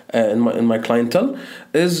in my clientele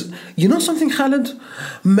is, you know something, Khaled?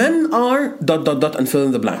 Men are ... and fill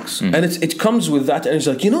in the blanks. And it comes with that, and it's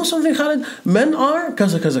like, you know something, Khaled? Men are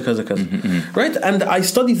kaza, kaza, kaza, kaza. Right? And I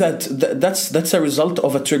study that's a result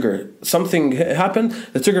of a trigger. Something happened,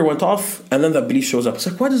 the trigger went off, and then that belief shows up. It's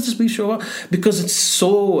like, why does this belief show up? Because it's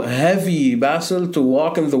so heavy, Basel, to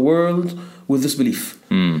walk in the world with this belief.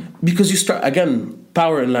 Because you start, again,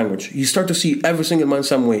 power in language. You start to see every single man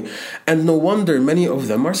some way. And no wonder many of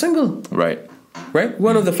them are single. Right?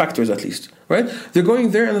 One of the factors, at least. Right? They're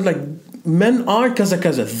going there and they're like, men are kaza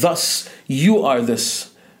kaza, thus you are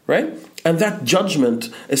this. Right? And that judgment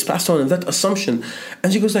is passed on, and that assumption.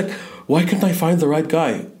 And she goes like, why can't I find the right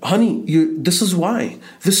guy? Honey, this is why.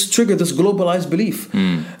 This trigger, this globalized belief.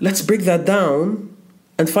 Let's break that down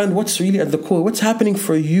and find what's really at the core. What's happening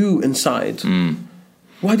for you inside?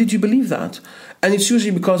 Why did you believe that? And it's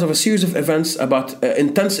usually because of a series of events about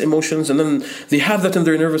intense emotions, and then they have that in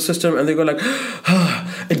their nervous system, and they go like,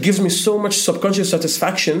 it gives me so much subconscious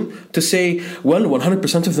satisfaction to say, well,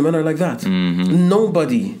 100% of the men are like that.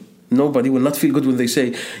 Nobody will not feel good when they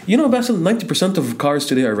say, you know, Basel, 90% of cars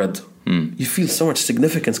today are red. You feel so much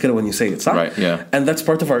significance when you say it. Right, yeah. And that's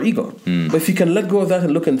part of our ego. But if you can let go of that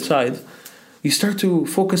and look inside, you start to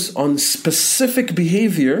focus on specific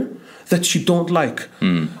behavior that you don't like.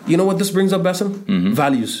 You know what this brings up, Basel?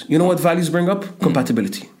 Values. You know what values bring up?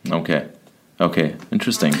 Compatibility. Okay,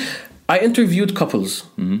 interesting. I interviewed couples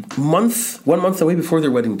 1 month away before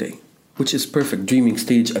their wedding day, which is perfect, dreaming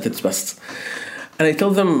stage at its best. And I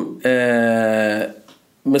tell them,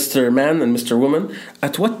 Mr. Man and Mr. Woman,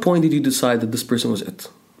 at what point did you decide that this person was it?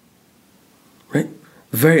 Right?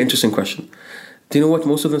 Very interesting question. Do you know what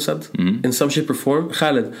most of them said? In some shape or form,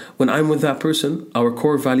 Khaled, when I'm with that person, our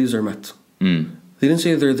core values are met. They didn't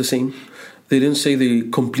say they're the same. They didn't say they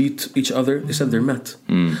complete each other. They said they're met.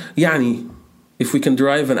 Yani, if we can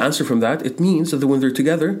derive an answer from that, it means that when they're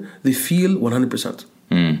together, they feel 100%.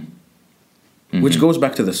 Which goes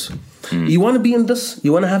back to this. You want to be in this?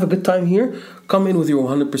 You want to have a good time here? Come in with your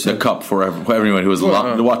 100%. The cup for everyone who is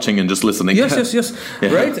watching and just listening. Yes.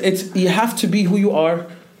 Yeah. Right? You have to be who you are,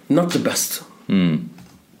 not the best.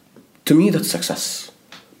 To me, that's success.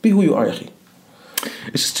 Be who you are, Yahi.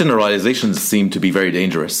 It's just generalizations seem to be very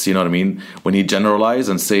dangerous. You know what I mean? When you generalize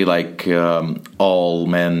and say like all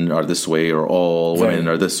men are this way or all women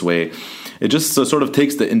are this way, it just sort of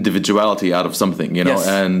takes the individuality out of something, you know. Yes.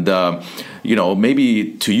 And you know,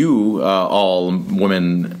 maybe to you, all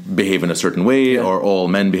women behave in a certain way, or all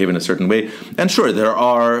men behave in a certain way. And sure, there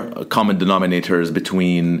are common denominators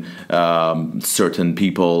between certain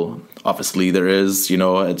people. Obviously, there is, you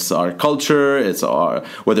know, it's our culture,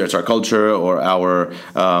 whether it's our culture or our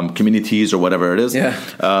communities or whatever it is.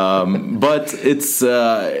 But it's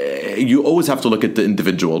you always have to look at the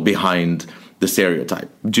individual behind the stereotype.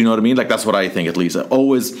 Do you know what I mean? Like, that's what I think, at least. I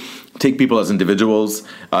always take people as individuals.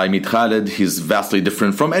 I meet Khaled. He's vastly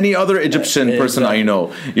different from any other Egyptian person I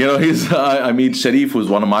know. You know, I meet Sharif, who's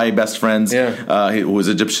one of my best friends, who is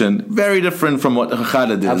Egyptian. Very different from what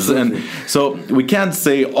Khaled is. Absolutely. And so we can't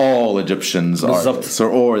say all Egyptians are this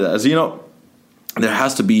or that. As you know, there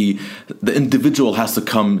has to be, the individual has to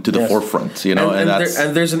come to the forefront, you know.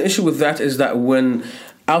 And there's an issue with that, is that when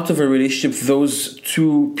out of a relationship, those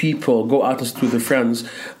two people go out to the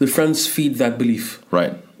friends feed that belief.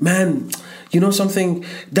 Right. Man, you know something?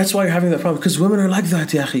 That's why you're having that problem. Because women are like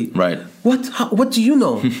that, Yahi. Right. What do you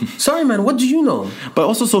know? Sorry, man, what do you know? But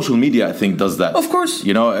also social media, I think, does that. Of course.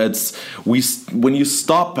 You know, when you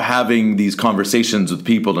stop having these conversations with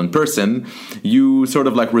people in person, you sort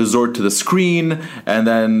of like resort to the screen, and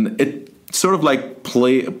then it sort of like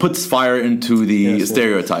puts fire into the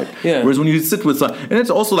stereotype. Whereas when you sit with and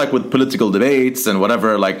it's also like with political debates and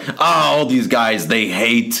whatever, like, all these guys, they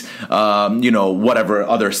hate you know, whatever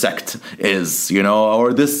other sect is, you know,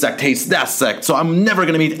 or this sect hates that sect, so I'm never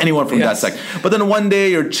going to meet anyone from that sect. But then one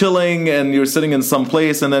day you're chilling and you're sitting in some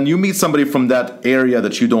place, and then you meet somebody from that area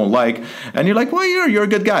that you don't like, and you're like, well, you're a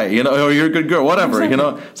good guy, you know, or you're a good girl, whatever. You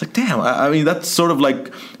know, it's like, damn, I mean, that sort of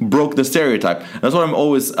like broke the stereotype. That's what I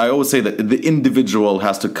always say, that the individual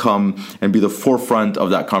has to come and be the forefront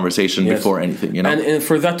of that conversation before anything, you know. And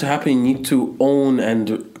for that to happen, you need to own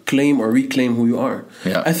and claim or reclaim who you are.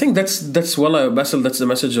 I think that's Basel, that's the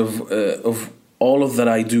message of all of that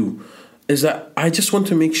I do, is that I just want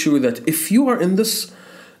to make sure that if you are in this,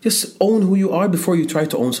 just own who you are before you try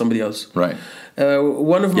to own somebody else. Right.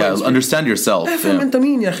 One of my understand yourself.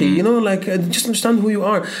 You know, like just understand who you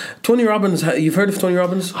are. Tony Robbins, you've heard of Tony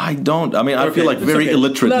Robbins? I don't. I mean, I feel like very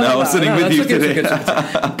illiterate now sitting with you today.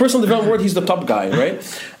 Personal development world, he's the top guy, right?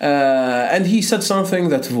 And he said something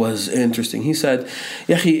that was interesting. He said,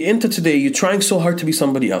 into today, you're trying so hard to be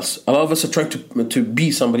somebody else. A lot of us are trying to be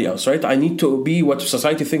somebody else, right? I need to be what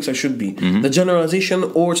society thinks I should be. The generalization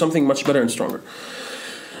or something much better and stronger.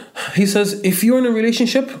 He says, if you're in a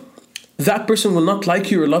relationship, that person will not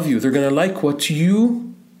like you or love you. They're going to like what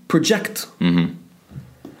you project. In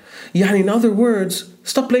other words,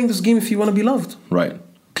 stop playing this game if you want to be loved. Right.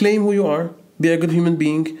 Claim who you are. Be a good human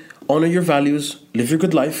being. Honor your values. Live your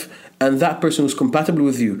good life. And that person who's compatible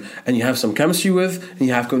with you and you have some chemistry with and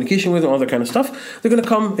you have communication with and all that kind of stuff, they're going to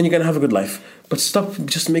come and you're going to have a good life. But stop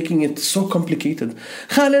just making it so complicated.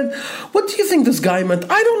 Khaled, what do you think this guy meant?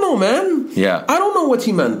 I don't know, man. Yeah. I don't know what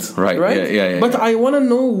he meant. Right. Yeah. But I want to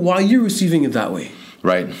know why you're receiving it that way.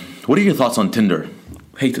 Right. What are your thoughts on Tinder?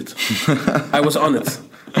 Hate it. I was on it.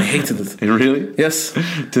 I hated it. Really? Yes.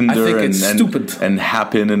 Tinder I think it's stupid. And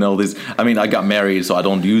Happen and all these. I mean, I got married, so I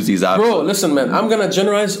don't use these apps. Bro, listen, man. I'm going to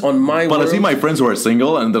generalize on my But world. I see my friends who are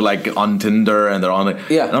single and they're like on Tinder and they're on it.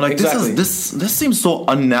 Yeah, and I'm like, exactly. This seems so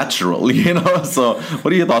unnatural, you know? So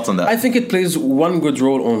what are your thoughts on that? I think it plays one good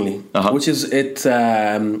role only, which is it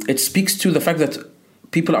speaks to the fact that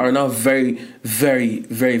people are now very, very,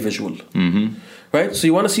 very visual. Right? So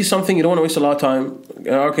you want to see something, you don't want to waste a lot of time.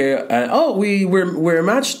 We're a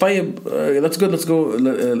match. That's good.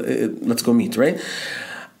 Let's go meet. Right?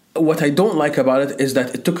 What I don't like about it is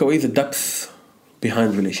that it took away the depth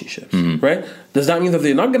behind relationships. Right? Does that mean that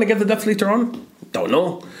they're not going to get the depth later on? Don't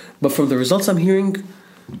know. But from the results I'm hearing,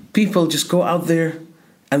 people just go out there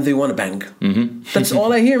and they want to bang. That's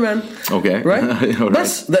all I hear, man. Okay. Right? Right.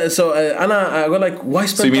 So I go like, why spend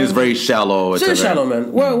time? So you mean it's very shallow? It's very shallow,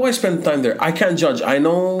 man. Why spend time there? I can't judge. I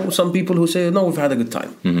know some people who say, no, we've had a good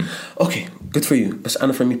time. Okay, good for you. But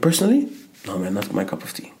Anna, for me personally, no, man, not my cup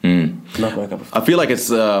of tea. Not my cup of tea. I feel like it's,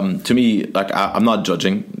 to me, like I'm not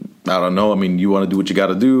judging. I don't know. I mean, you want to do what you got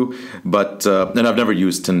to do, but and I've never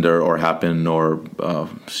used Tinder or Happen or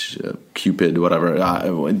Cupid,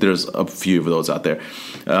 whatever. There's a few of those out there,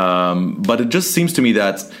 but it just seems to me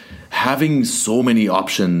that having so many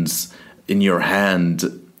options in your hand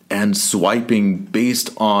and swiping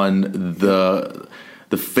based on the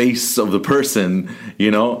face of the person,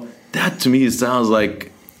 you know, that to me sounds like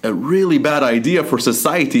a really bad idea for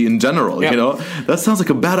society in general. You know, that sounds like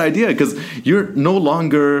a bad idea because you're no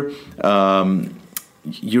longer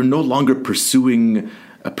pursuing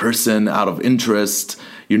a person out of interest.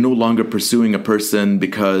 You're no longer pursuing a person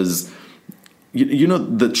because you know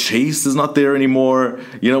the chase is not there anymore.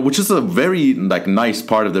 You know, which is a very like nice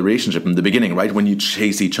part of the relationship in the beginning, right? When you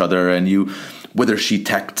chase each other and you. Whether she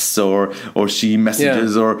texts or she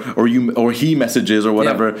messages or he messages or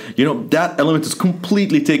whatever, you know, that element is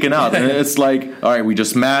completely taken out. And it's like, all right, we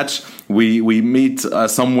just match, we meet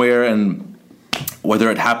somewhere, and whether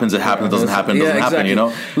it happens, doesn't happen, you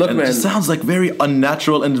know. Look, and man, it just sounds like very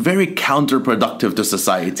unnatural and very counterproductive to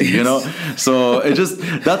society, you know. So it just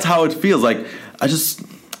that's how it feels. Like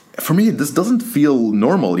for me, this doesn't feel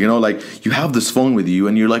normal, you know, like you have this phone with you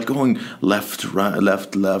and you're like going left, right,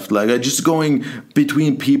 left, like just going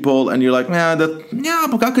between people and you're like,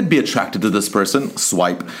 but I could be attracted to this person,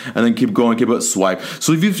 swipe, and then keep going, swipe.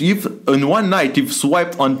 So if you've in one night, you've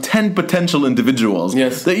swiped on 10 potential individuals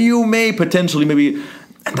that you may potentially maybe.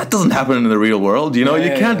 And that doesn't happen in the real world, you know.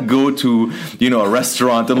 You can't go to, you know, a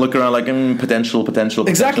restaurant and look around like potential. I'm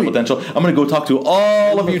going to go talk to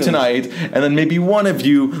all of you tonight, and then maybe one of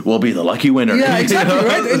you will be the lucky winner. Yeah, exactly. You know?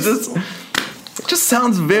 Right? It just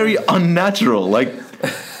sounds very unnatural. Like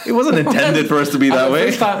it wasn't intended for us to be that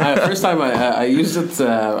way. First time I used it,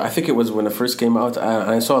 I think it was when it first came out,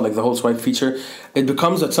 and I saw like the whole swipe feature. It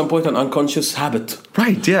becomes at some point an unconscious habit.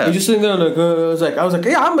 Right, yeah. You're just sitting there like, I was like,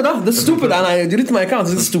 yeah, this is stupid, and I deleted my account.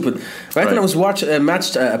 This is stupid, right? And I was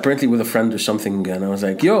matched apparently with a friend or something, and I was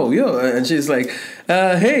like, yo, and she's like,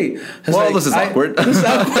 hey. This is awkward. This is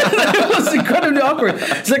awkward. It was incredibly awkward.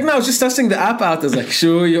 It's like, no, I was just testing the app out. I was like,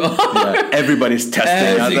 sure you are. Yeah, everybody's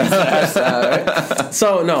testing out. Right?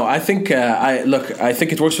 So no, I think I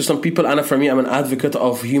think it works for some people, and for me, I'm an advocate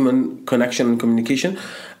of human connection and communication.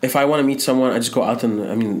 If I want to meet someone, I just go out and,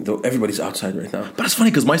 I mean, everybody's outside right now. But it's funny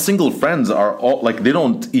because my single friends are all, like, they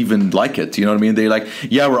don't even like it, you know what I mean? They're like,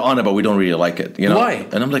 yeah, we're on it, but we don't really like it, you know? Why?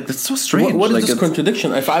 And I'm like, that's so strange. What is this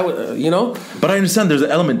contradiction? If I would, you know? But I understand there's an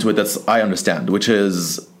element to it I understand, which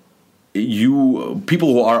is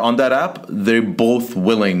people who are on that app, they're both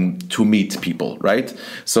willing to meet people, right?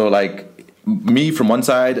 So, like, me from one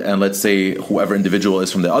side and let's say whoever individual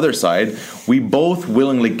is from the other side, we both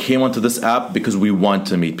willingly came onto this app because we want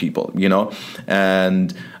to meet people, you know?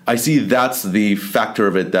 And I see that's the factor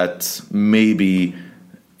of it that maybe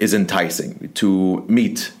is enticing, to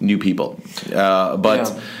meet new people.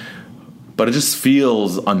 But it just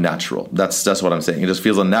feels unnatural. That's what I'm saying. It just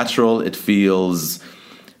feels unnatural. It feels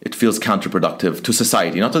counterproductive to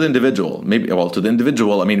society, not to the individual. To the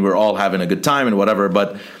individual, I mean, we're all having a good time and whatever,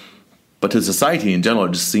 but to society in general,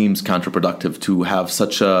 it just seems counterproductive to have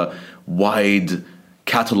such a wide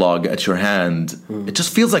catalog at your hand. It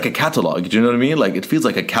just feels like a catalog. Do you know what I mean? Like, it feels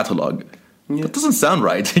like a catalog. Yeah. That doesn't sound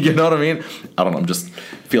right. You know what I mean? I don't know. I'm just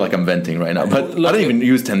feel like I'm venting right now. But look, I don't even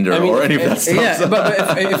use Tinder or any of that stuff. Yeah,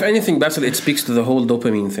 but if anything, Basel, it speaks to the whole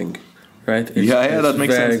dopamine thing, right? It's that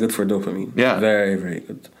makes sense. Very good for dopamine. Yeah. Very, very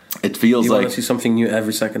good. It feels you like... You want to see something new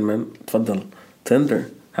every second, man? Tfaddal.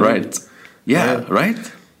 Tinder. Right. Yeah, right?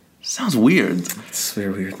 Sounds weird. It's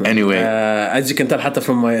very weird, man. Anyway, as you can tell, hatta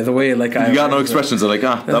from the way, like, you got no expressions. Like,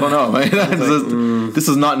 I don't know. This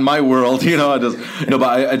is not in my world, you know.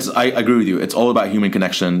 But I agree with you. It's all about human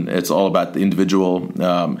connection. It's all about the individual.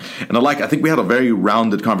 And I think we had a very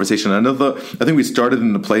rounded conversation. I think we started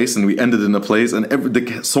in a place and we ended in a place,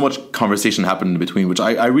 and so much conversation happened in between, which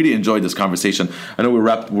I really enjoyed this conversation. I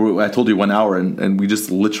know I told you 1 hour, and we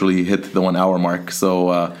just literally hit the 1 hour mark.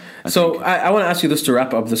 So. I want to ask you this to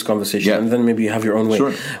wrap up this conversation, and then maybe you have your own way.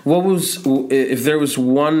 Sure. If there was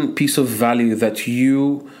one piece of value that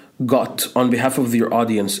you got on behalf of your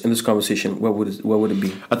audience in this conversation, what would it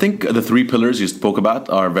be? I think the 3 pillars you spoke about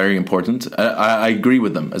are very important. I agree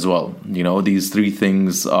with them as well. You know, these 3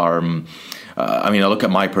 things are. I look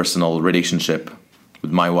at my personal relationship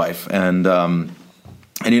with my wife, and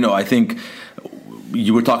you know, I think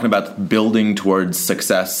you were talking about building towards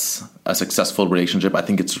success. A successful relationship. I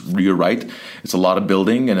think you're right. It's a lot of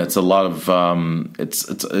building, and it's a lot of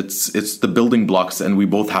it's the building blocks, and we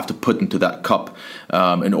both have to put into that cup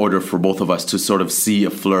in order for both of us to sort of see a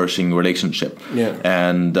flourishing relationship. Yeah.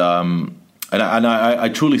 And I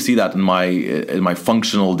truly see that in my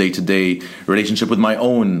functional day-to-day relationship with my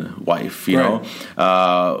own wife. You know,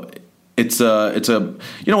 it's a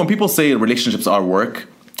you know, when people say relationships are work,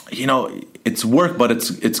 you know, it's work, but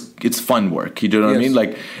it's fun work. You know what I mean?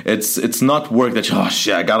 Like, it's not work that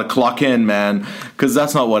I gotta clock in, man, because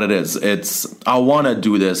that's not what it is. It's I want to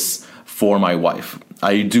do this for my wife.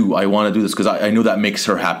 I want to do this because I know that makes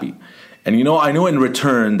her happy. And, you know, I know in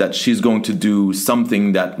return that she's going to do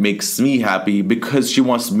something that makes me happy because she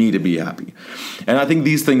wants me to be happy. And I think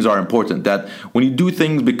these things are important, that when you do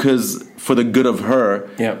things because for the good of her,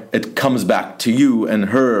 it comes back to you and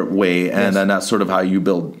her way, and then that's sort of how you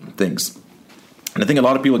build things. And I think a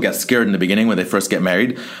lot of people get scared in the beginning when they first get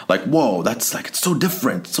married. Like, whoa, that's like, it's so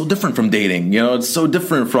different from dating. You know, it's so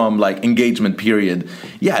different from like engagement period.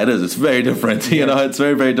 Yeah, it is. It's very different. You know, it's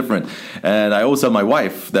very, very different. And I always tell my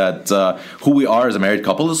wife that who we are as a married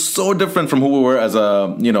couple is so different from who we were as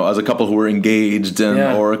a couple who were engaged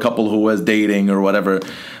or a couple who was dating or whatever.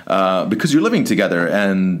 Because you're living together,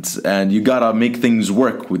 and you gotta make things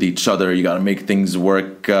work with each other. You gotta make things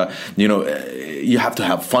work. You know, you have to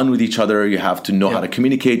have fun with each other. You have to know how to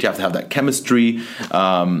communicate. You have to have that chemistry.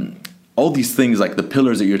 All these things, like the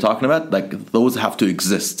pillars that you're talking about, like those have to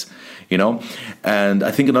exist. You know, and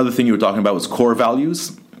I think another thing you were talking about was core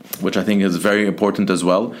values, which I think is very important as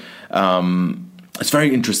well. It's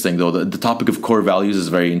very interesting, though. The topic of core values is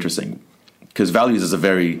very interesting because values is a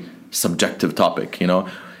very subjective topic. You know.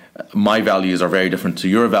 My values are very different to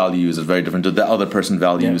your values, is very different to the other person's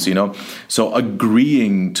values, you know. So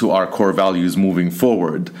agreeing to our core values moving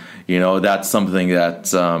forward, you know, that's something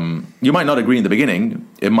that you might not agree in the beginning.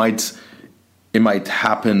 It might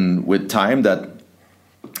happen with time that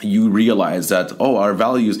you realize that, our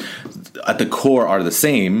values at the core are the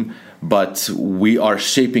same, but we are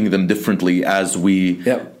shaping them differently as we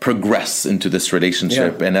progress into this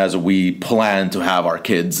relationship and as we plan to have our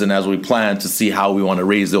kids and as we plan to see how we want to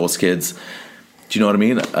raise those kids. Do you know what I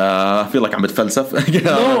mean? I feel like I'm at falsaf.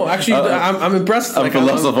 No, actually, I'm impressed. I'm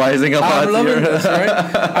philosophizing about I'm loving this, right?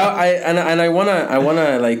 I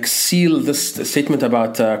wanna like seal this statement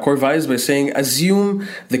about core values by saying, assume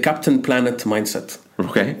the Captain Planet mindset.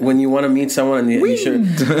 Okay. When you want to meet someone and you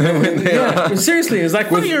should, seriously, it's like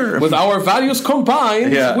with our values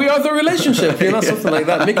combined, we are the relationship. You know, something like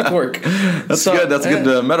that. Make it work. That's good. That's a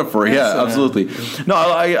good metaphor. Absolutely. No,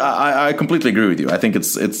 I completely agree with you. I think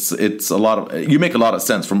it's a lot of, you make a lot of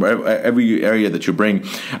sense from every area that you bring,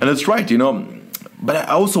 and it's right. You know. But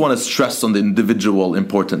I also want to stress on the individual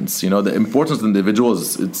importance. You know, the importance of the individual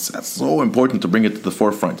it's so important to bring it to the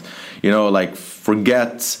forefront. You know, like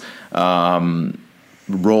forget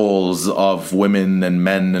roles of women and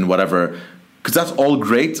men and whatever, because that's all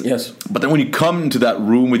great. Yes. But then when you come into that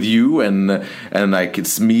room with you and like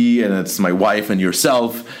it's me and it's my wife and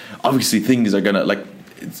yourself, obviously things are gonna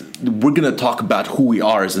we're gonna talk about who we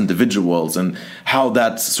are as individuals and how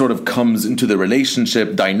that sort of comes into the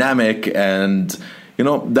relationship dynamic. And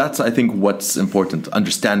that's, I think, what's important,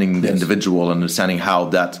 understanding the individual, understanding how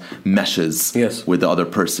that meshes with the other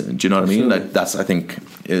person. Do you know what I mean? That's, I think,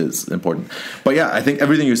 is important. But yeah, I think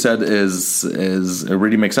everything you said is it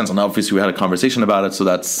really makes sense. And obviously we had a conversation about it, so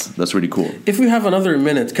that's really cool. If we have another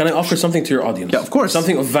minute, can I offer something to your audience? Yeah, of course.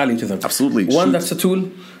 Something of value to them. Absolutely. One, that's a tool,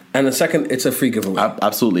 and the second, it's a free giveaway.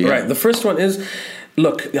 Absolutely. Yeah. Right. The first one is,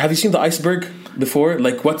 look, have you seen the iceberg before?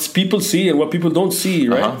 Like what people see and what people don't see,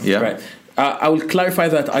 right? Yeah. Right. I will clarify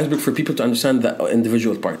that iceberg for people to understand the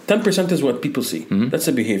individual part. 10% is what people see. That's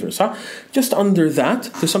the behaviors. Huh? Just under that,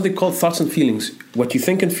 there's something called thoughts and feelings. What you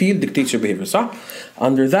think and feel dictates your behaviors. Huh?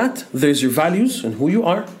 Under that, there's your values and who you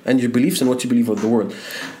are and your beliefs and what you believe of the world.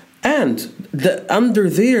 And under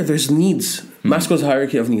there's needs. Maslow's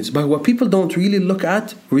hierarchy of needs. But what people don't really look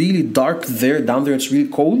at, really dark down there, it's really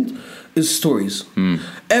cold, is stories.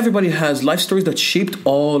 Everybody has life stories that shaped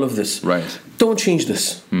all of this. Right. Don't change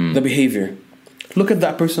this, the behavior. Look at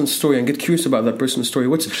that person's story and get curious about that person's story.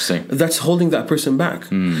 What's interesting? That's holding that person back.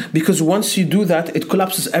 Because once you do that, it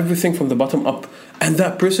collapses everything from the bottom up. And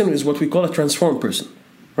that person is what we call a transformed person.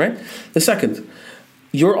 Right? The second,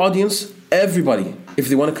 your audience, everybody, if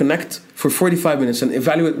they want to connect for 45 minutes and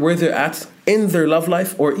evaluate where they're at in their love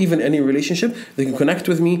life or even any relationship, they can connect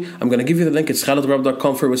with me. I'm going to give you the link. It's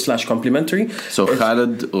khaledghorab.com/complimentary. So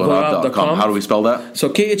khaledghorab.com. How do we spell that? So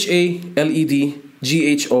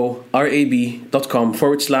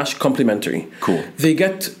KhaledGhorab.com/complimentary. Cool. They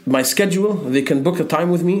get my schedule. They can book a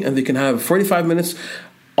time with me and they can have 45 minutes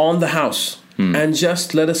on the house and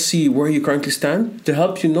just let us see where you currently stand to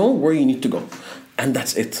help you know where you need to go. And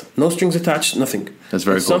that's it. No strings attached, nothing. That's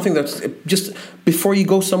very cool. Something that's just before you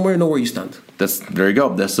go somewhere, know where you stand. There you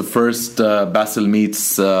go. That's the first Basel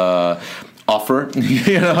Meets offer.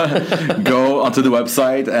 Go onto the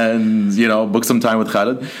website and book some time with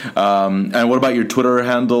Khaled. And what about your Twitter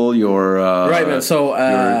handle? Your right, man. So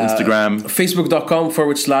your Instagram,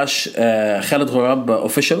 Facebook.com/Khaled Ghorab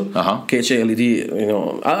official. KHALED.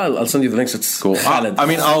 I'll send you the links. It's cool. Khaled.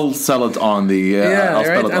 I'll sell it on the I'll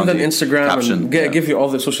spell it on and then the Instagram caption. And give you all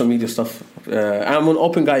the social media stuff. I'm an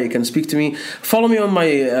open guy. You can speak to me. Follow me on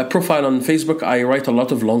my profile on Facebook. I write a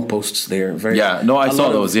lot of long posts there. I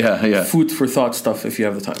saw those. Yeah. Food for thought stuff if you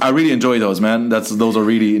have the time. I really enjoy those, man. Those are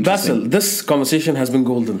really interesting. Basel, this conversation has been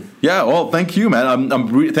golden. Yeah, well, thank you, man.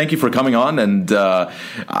 Thank you for coming on, and I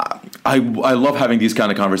love having these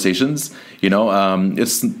kind of conversations.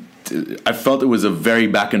 I felt it was a very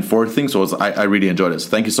back and forth thing, so I really enjoyed it. So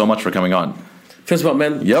thank you so much for coming on. Fist bump,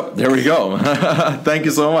 man. Yep, there we go. Thank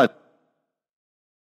you so much.